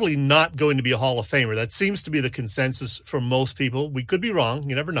probably not going to be a Hall of Famer. That seems to be the consensus for most people. We could be wrong.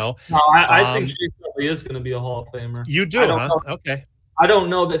 You never know. No, I think Chase Utley is going to be a Hall of Famer. You do, huh? Okay. I don't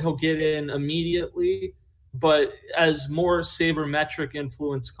know that he'll get in immediately, but as more sabermetric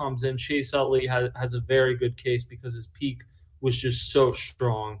influence comes in, Chase Utley has a very good case because his peak was just so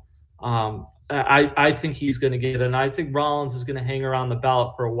strong. I think he's going to get it, and I think Rollins is going to hang around the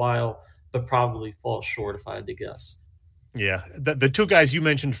ballot for a while, but probably fall short if I had to guess. Yeah, the 2 guys you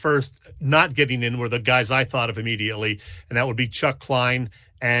mentioned first not getting in were the guys I thought of immediately, and that would be Chuck Klein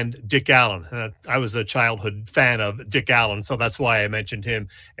and Dick Allen. I was a childhood fan of Dick Allen, so that's why I mentioned him.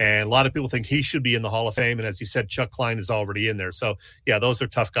 And a lot of people think he should be in the Hall of Fame. And as you said, Chuck Klein is already in there. So, yeah, those are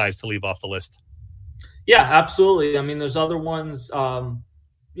tough guys to leave off the list. Yeah, absolutely. I mean, there's other ones.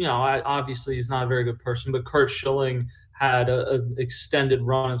 Obviously he's not a very good person, but Curt Schilling had an extended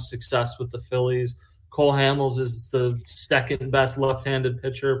run of success with the Phillies. Cole Hamels is the second best left-handed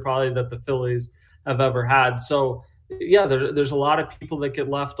pitcher probably that the Phillies have ever had. So, yeah, there's a lot of people that get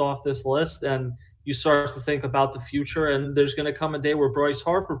left off this list, and you start to think about the future, and there's going to come a day where Bryce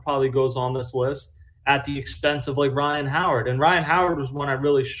Harper probably goes on this list at the expense of like Ryan Howard. And Ryan Howard was one I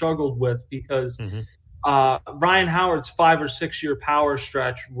really struggled with because Ryan Howard's 5 or 6 year power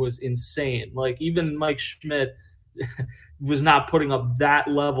stretch was insane. Like even Mike Schmidt was not putting up that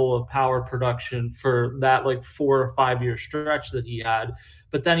level of power production for that like 4 or 5 year stretch that he had.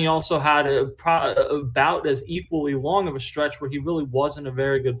 But then he also had about as equally long of a stretch where he really wasn't a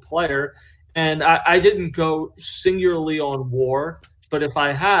very good player. And I didn't go singularly on WAR, but if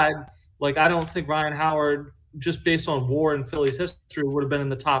I had, like, I don't think Ryan Howard, just based on WAR in Phillies history, would have been in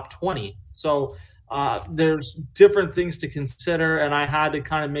the top 20. So there's different things to consider, and I had to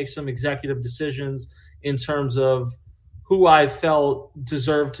kind of make some executive decisions in terms of who I felt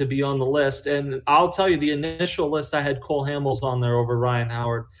deserved to be on the list. And I'll tell you, the initial list, I had Cole Hamels on there over Ryan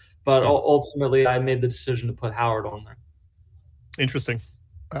Howard, but ultimately I made the decision to put Howard on there. Interesting.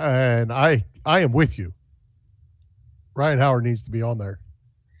 And I am with you. Ryan Howard needs to be on there.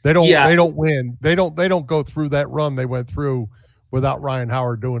 They don't win. They don't go through that run they went through without Ryan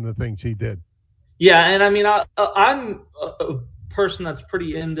Howard doing the things he did. Yeah, and I mean, I'm a person that's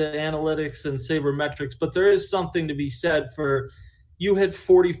pretty into analytics and sabermetrics, but there is something to be said for you hit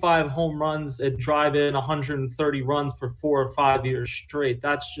 45 home runs and drive in 130 runs for 4 or 5 years straight.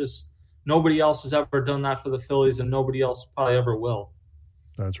 That's just nobody else has ever done that for the Phillies, and nobody else probably ever will.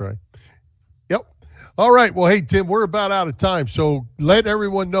 That's right. Yep. All right. Well, hey, Tim, we're about out of time. So let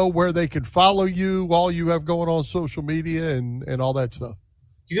everyone know where they can follow you, all you have going on social media and all that stuff.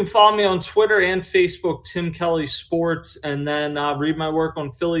 You can follow me on Twitter and Facebook, Tim Kelly Sports, and then read my work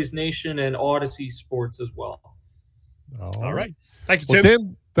on Phillies Nation and Odyssey Sports as well. All right. Thank you, Well, Tim.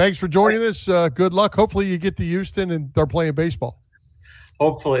 Tim, thanks for joining us. Good luck. Hopefully you get to Houston and they're playing baseball.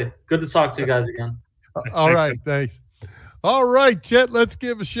 Hopefully. Good to talk to you guys again. All right. Thanks. All right, Chet, let's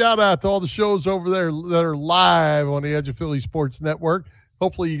give a shout-out to all the shows over there that are live on the Edge of Philly Sports Network.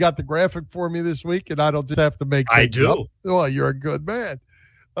 Hopefully you got the graphic for me this week, and I don't just have to make I things do. up. Oh, you're a good man.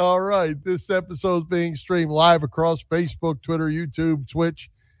 All right, this episode is being streamed live across Facebook, Twitter, YouTube,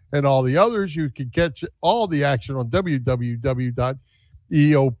 Twitch, and all the others. You can catch all the action on www.eop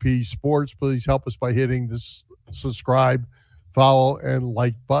Sports. Please help us by hitting the subscribe, follow, and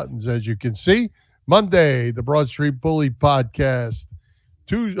like buttons. As you can see, Monday, the Broad Street Bully podcast.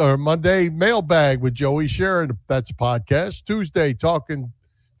 Monday, Mailbag with Joey Sharon. That's a podcast. Tuesday, Talking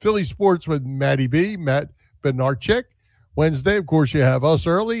Philly Sports with Matty B, Matt Bednarczyk. Wednesday, of course, you have us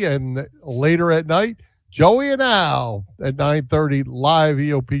early, and later at night, Joey and Al at 9:30, live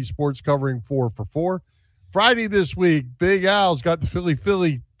EOP Sports covering 4 for 4. Friday this week, Big Al's got the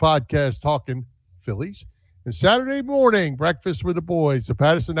Philly podcast talking Phillies. And Saturday morning, Breakfast with the Boys, the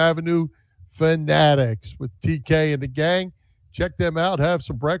Patterson Avenue Fanatics with TK and the gang. Check them out, have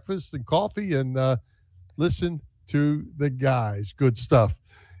some breakfast and coffee, and listen to the guys. Good stuff.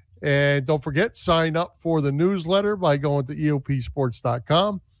 And don't forget, sign up for the newsletter by going to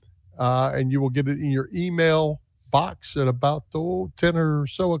eopsports.com, and you will get it in your email box at about 10 or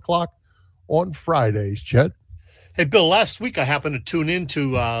so o'clock on Fridays, Chet. Hey, Bill, last week I happened to tune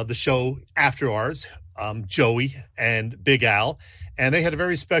into the show after ours, Joey and Big Al, and they had a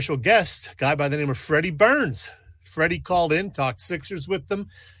very special guest, a guy by the name of Freddie Burns. Freddie called in, talked Sixers with them,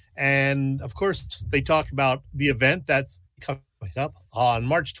 and, of course, they talked about the event that's coming up on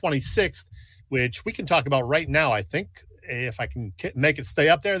March 26th, which we can talk about right now, I think, if I can make it stay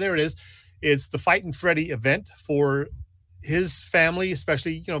up there. There it is. It's the Fightin' Freddie event for his family,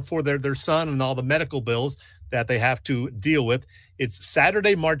 especially, for their son and all the medical bills that they have to deal with. It's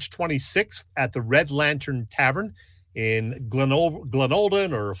Saturday, March 26th at the Red Lantern Tavern in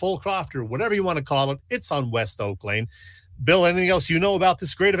Glenolden or Fulcroft or whatever you want to call it. It's on West Oak Lane. Bill, anything else you know about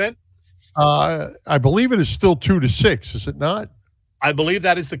this great event? I believe it is still 2 to 6, is it not? I believe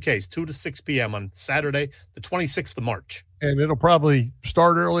that is the case, 2 to 6 p.m. on Saturday, the 26th of March. And it'll probably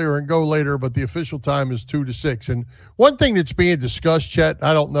start earlier and go later, but the official time is 2 to 6. And one thing that's being discussed, Chet,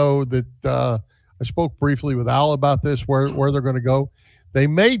 I don't know that I spoke briefly with Al about this, where they're going to go. They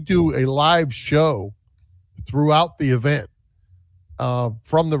may do a live show throughout the event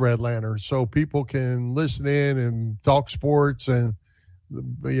from the Red Lantern, so people can listen in and talk sports and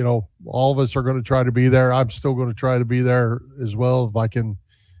all of us are going to try to be there. I'm still going to try to be there as well if I can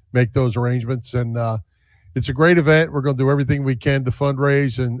make those arrangements. And it's a great event. We're going to do everything we can to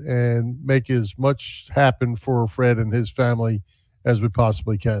fundraise and make as much happen for Fred and his family as we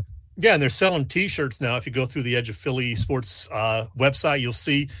possibly can. Yeah, and they're selling T-shirts now. If you go through the Edge of Philly Sports website, you'll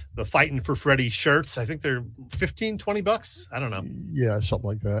see the Fighting for Freddie shirts. I think they're $15-$20. I don't know. Yeah, something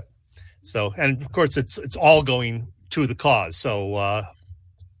like that. So, and of course, it's all going to the cause. So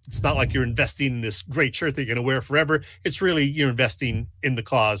it's not like you're investing in this great shirt that you're going to wear forever. It's really you're investing in the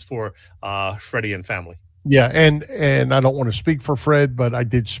cause for Freddie and family. Yeah, and I don't want to speak for Fred, but I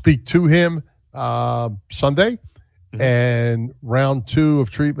did speak to him Sunday, and round 2 of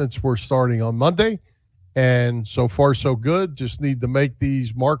treatments were starting on Monday, and so far so good. Just need to make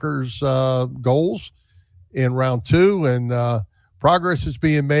these markers goals in round 2, and progress is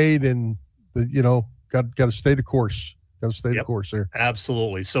being made, and got to stay the course. Got to stay the course there.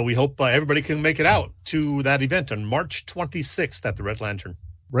 Absolutely. So we hope everybody can make it out to that event on March 26th at the Red Lantern.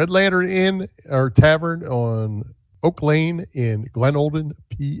 Red Lantern Inn or Tavern on Oak Lane in Glen Olden,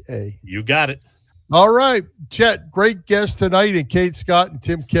 PA. You got it. All right, Chet, great guest tonight, and Kate Scott and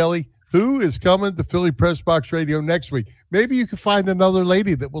Tim Kelly. Who is coming to Philly Pressbox Radio next week? Maybe you can find another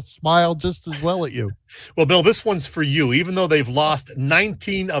lady that will smile just as well at you. Well, Bill, this one's for you. Even though they've lost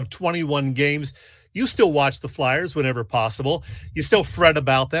 19 of 21 games, you still watch the Flyers whenever possible. You still fret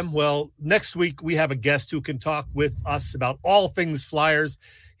about them. Well, next week we have a guest who can talk with us about all things Flyers.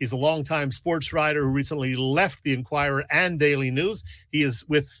 He's a longtime sports writer who recently left the Inquirer and Daily News. He is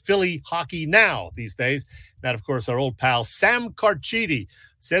with Philly Hockey Now these days. That, of course, our old pal Sam Carchidi.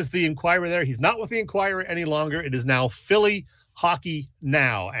 Says the Inquirer there. He's not with the Inquirer any longer. It is now Philly Hockey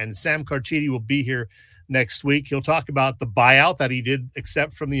Now. And Sam Carchidi will be here next week. He'll talk about the buyout that he did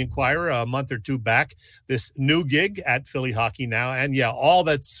accept from the Inquirer a month or two back, this new gig at Philly Hockey Now, and all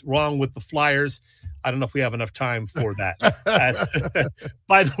that's wrong with the Flyers. I don't know if we have enough time for that.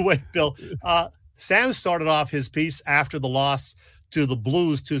 By the way, Bill, Sam started off his piece after the loss to the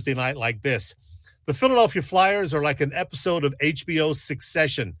Blues Tuesday night like this. The Philadelphia Flyers are like an episode of HBO's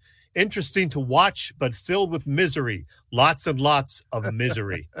Succession. Interesting to watch, but filled with misery. Lots and lots of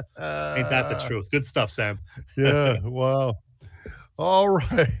misery. Ain't that the truth? Good stuff, Sam. Yeah, wow. All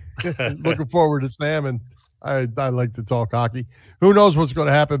right. Looking forward to Sam, and I like to talk hockey. Who knows what's going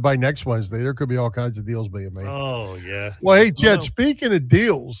to happen by next Wednesday? There could be all kinds of deals being made. Oh, yeah. Well, hey, Chet, speaking of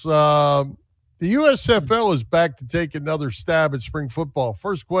deals, the USFL is back to take another stab at spring football.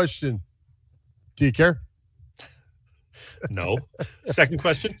 First question, do you care? No. Second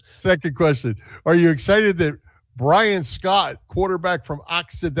question? Second question. Are you excited that Brian Scott, quarterback from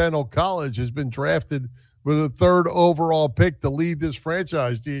Occidental College, has been drafted with a 3rd overall pick to lead this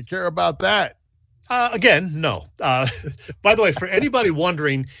franchise? Do you care about that? Again, no. By the way, for anybody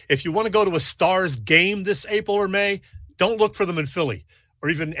wondering, if you want to go to a Stars game this April or May, don't look for them in Philly or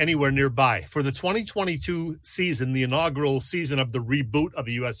even anywhere nearby. For the 2022 season, the inaugural season of the reboot of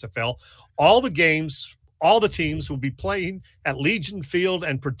the USFL, all the games, all the teams will be playing at Legion Field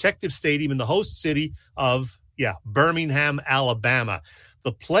and Protective Stadium in the host city of, Birmingham, Alabama.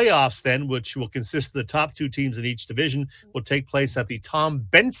 The playoffs then, which will consist of the top 2 teams in each division, will take place at the Tom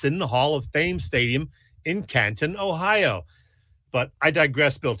Benson Hall of Fame Stadium in Canton, Ohio. But I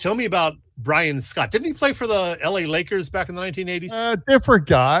digress, Bill. Tell me about Brian Scott. Didn't he play for the LA Lakers back in the 1980s? Different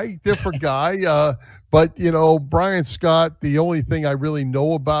guy. But, Brian Scott, the only thing I really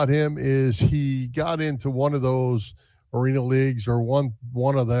know about him is he got into one of those arena leagues or one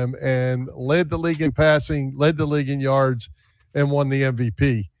of them and led the league in passing, led the league in yards, and won the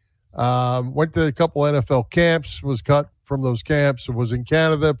MVP. Went to a couple NFL camps, was cut from those camps, was in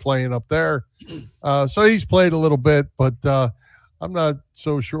Canada playing up there. So he's played a little bit, but I'm not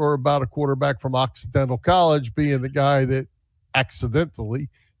so sure about a quarterback from Occidental College being the guy that accidentally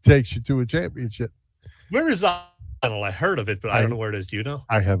takes you to a championship. Where is Occidental? I heard of it, but I don't know where it is. Do you know?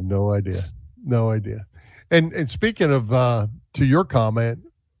 I have no idea. No idea. And speaking of, to your comment,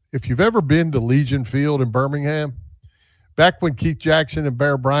 if you've ever been to Legion Field in Birmingham, back when Keith Jackson and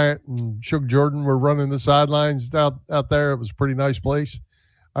Bear Bryant and Shug Jordan were running the sidelines out there, it was a pretty nice place.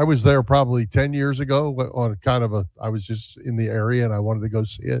 I was there probably 10 years ago on I was just in the area and I wanted to go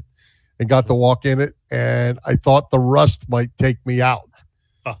see it and got to walk in it. And I thought the rust might take me out.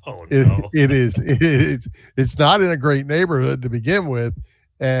 Oh, no. It's not in a great neighborhood to begin with.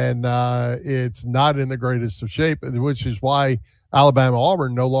 And it's not in the greatest of shape, which is why Alabama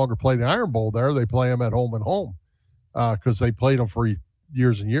Auburn no longer play the Iron Bowl there. They play them at home and home because they played them for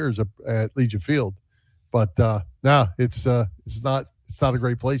years and years at Legion Field. But no, it's not It's not a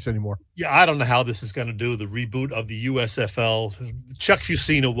great place anymore. Yeah, I don't know how this is going to do the reboot of the USFL. Chuck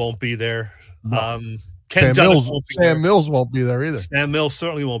Fusino won't be there. No. Ken Sam Mills won't be there either. Sam Mills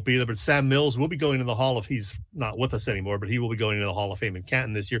certainly won't be there, but Sam Mills will be going to the Hall of. He's not with us anymore, but he will be going to the Hall of Fame in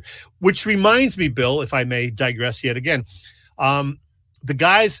Canton this year. Which reminds me, Bill, if I may digress yet again, the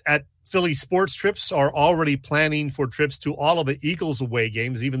guys at Philly Sports Trips are already planning for trips to all of the Eagles away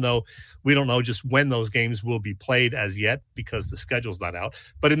games, even though we don't know just when those games will be played as yet because the schedule's not out.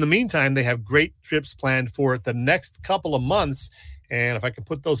 But in the meantime, they have great trips planned for the next couple of months. And if I can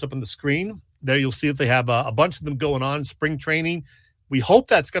put those up on the screen, there you'll see that they have a bunch of them going on, spring training. We hope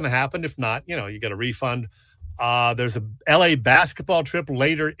that's going to happen. If not, you get a refund. There's a LA basketball trip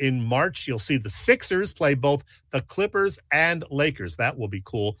later in March. You'll see the Sixers play both the Clippers and Lakers. That will be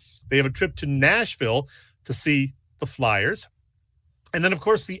cool. They have a trip to Nashville to see the Flyers. And then, of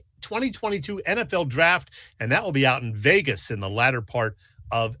course, the 2022 NFL draft, and that will be out in Vegas in the latter part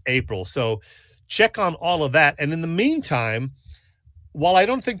of April. So check on all of that. And in the meantime, while I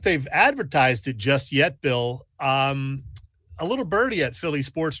don't think they've advertised it just yet, Bill, a little birdie at Philly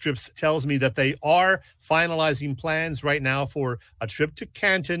Sports Trips tells me that they are finalizing plans right now for a trip to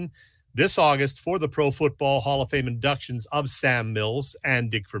Canton this August for the Pro Football Hall of Fame inductions of Sam Mills and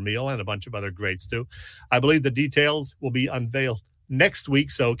Dick Vermeil and a bunch of other greats too. I believe the details will be unveiled next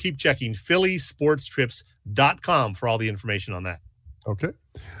week, so keep checking phillysportstrips.com for all the information on that. Okay.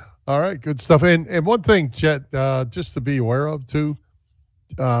 All right, good stuff. And one thing, Chet, just to be aware of too,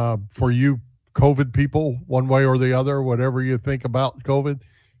 for you COVID people, one way or the other, whatever you think about COVID,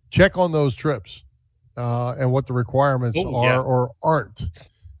 check on those trips and what the requirements are or aren't.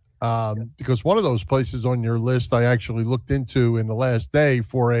 Because one of those places on your list I actually looked into in the last day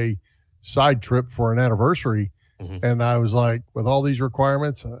for a side trip for an anniversary. And I was like, with all these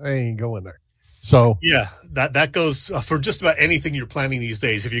requirements, I ain't going there. So yeah, that goes for just about anything you're planning these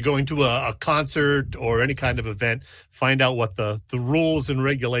days. If you're going to a concert or any kind of event, find out what the rules and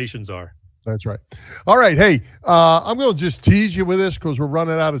regulations are. That's right. All right. Hey, I'm going to just tease you with this because we're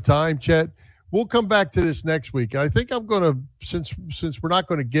running out of time, Chet. We'll come back to this next week. I think I'm going to, since we're not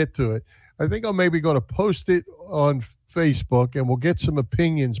going to get to it, I think I'm maybe going to post it on Facebook and we'll get some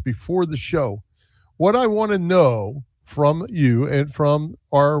opinions before the show. What I want to know from you and from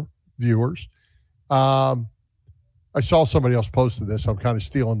our viewers, I saw somebody else posted this. I'm kind of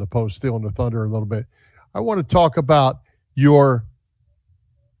stealing the thunder a little bit. I want to talk about your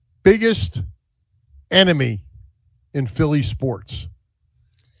biggest enemy in Philly sports.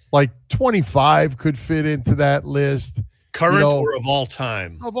 Like 25 could fit into that list. Current or of all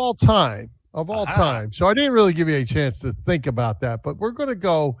time? Of all time. So I didn't really give you a chance to think about that, but we're going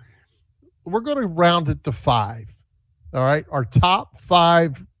to round it to 5. All right. Our top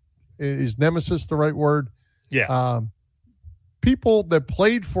 5 is nemesis the right word? Yeah. People that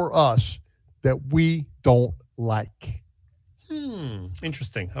played for us that we don't like.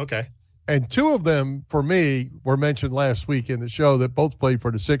 Interesting. Okay. And 2 of them, for me, were mentioned last week in the show that both played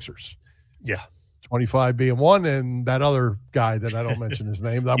for the Sixers. Yeah. 25 being one, and that other guy that I don't mention his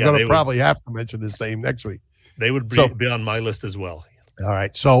name. I'm going to probably have to mention his name next week. They would be on my list as well. All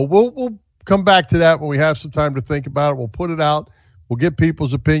right. So we'll come back to that when we have some time to think about it. We'll put it out. We'll get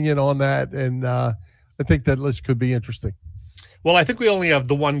people's opinion on that. And I think that list could be interesting. Well, I think we only have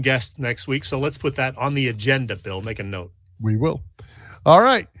the one guest next week, so let's put that on the agenda, Bill. Make a note. We will. All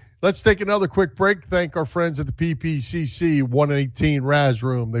right. Let's take another quick break. Thank our friends at the PPCC 118 Raz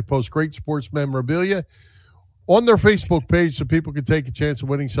Room. They post great sports memorabilia on their Facebook page so people can take a chance of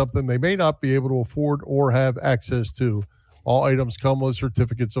winning something they may not be able to afford or have access to. All items come with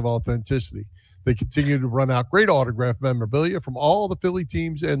certificates of authenticity. They continue to run out great autographed memorabilia from all the Philly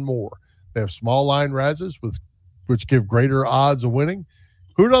teams and more. They have small line Razes which give greater odds of winning.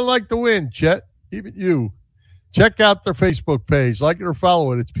 Who doesn't like to win, Chet? Even you. Check out their Facebook page. Like it or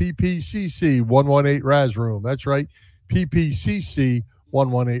follow it. It's PPCC 118 Raz Room. That's right. PPCC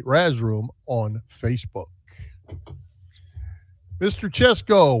 118 Raz Room on Facebook. Mr.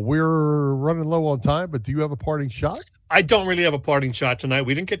 Chesko, we're running low on time, but do you have a parting shot? I don't really have a parting shot tonight.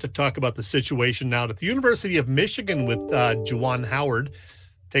 We didn't get to talk about the situation now at the University of Michigan with Juwan Howard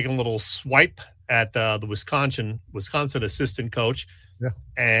taking a little swipe at the Wisconsin assistant coach. Yeah.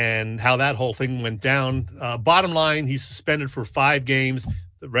 And how that whole thing went down. Bottom line, he's suspended for 5 games.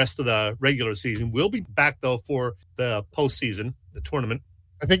 The rest of the regular season. We'll be back, though, for the postseason, the tournament.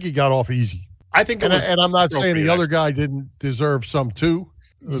 I think he got off easy. I think and I'm not saying the other guy didn't deserve some, too,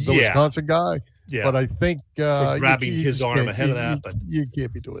 the Wisconsin guy. Yeah. But I think for grabbing his arm ahead of that. But you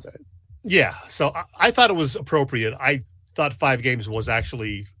can't be doing that. Yeah. So I thought it was appropriate. I thought 5 games was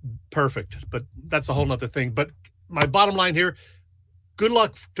actually perfect. But that's a whole nother thing. But my bottom line here, good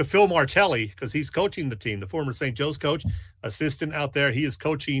luck to Phil Martelli because he's coaching the team, the former St. Joe's coach, assistant out there. He is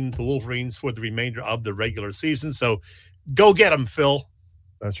coaching the Wolverines for the remainder of the regular season. So go get him, Phil.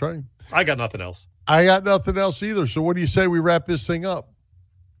 That's right. I got nothing else. I got nothing else either. So what do you say we wrap this thing up?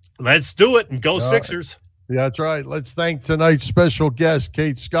 Let's do it and go Sixers. Yeah, that's right. Let's thank tonight's special guests,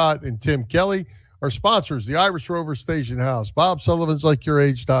 Kate Scott and Tim Kelly. Our sponsors, the Irish Rover Station House, Bob Sullivan's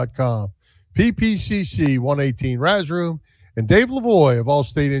LikeYourAge.com, PPCC 118 Raz Room, and Dave Lavoie of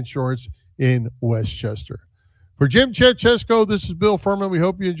Allstate Insurance in Westchester. For Jim, Chet, Chesko, this is Bill Furman. We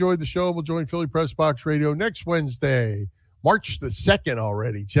hope you enjoyed the show. We'll join Philly Pressbox Radio next Wednesday, March the 2nd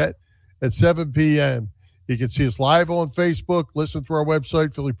already, Chet, at 7 p.m. You can see us live on Facebook, listen to our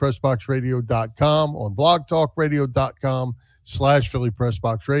website, phillypressboxradio.com, on blogtalkradio.com/Philly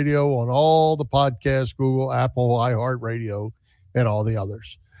Pressbox Radio, on all the podcasts, Google, Apple, iHeartRadio, and all the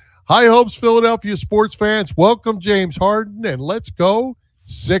others. High hopes, Philadelphia sports fans. Welcome, James Harden, and let's go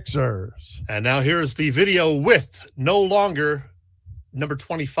Sixers. And now here's the video with no longer number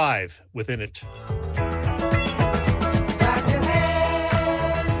 25 within it. Clap your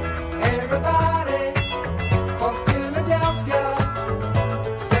hands, everybody, for Philadelphia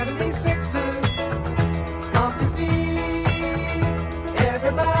 76ers. Stomp your feet,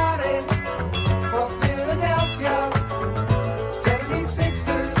 everybody, for Philadelphia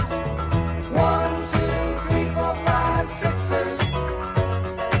 76ers. 1, 2, 3, 4, 5, Sixers.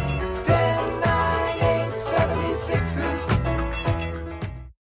 10, 9, 8, 76ers.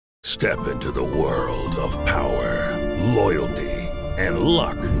 Step into the world of power, loyalty, and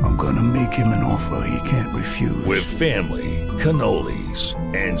luck. I'm gonna make him an offer he can't refuse. With family, cannolis,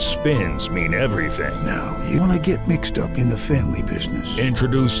 and spins mean everything. Now, you wanna get mixed up in the family business.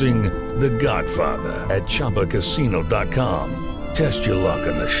 Introducing The Godfather at ChumbaCasino.com. Test your luck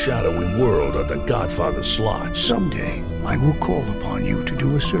in the shadowy world of The Godfather slot. Someday, I will call upon you to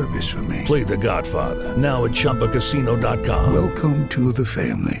do a service for me. Play The Godfather, now at ChumbaCasino.com. Welcome to the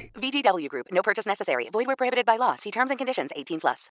family. VGW Group. No purchase necessary. Void where prohibited by law. See terms and conditions. 18+.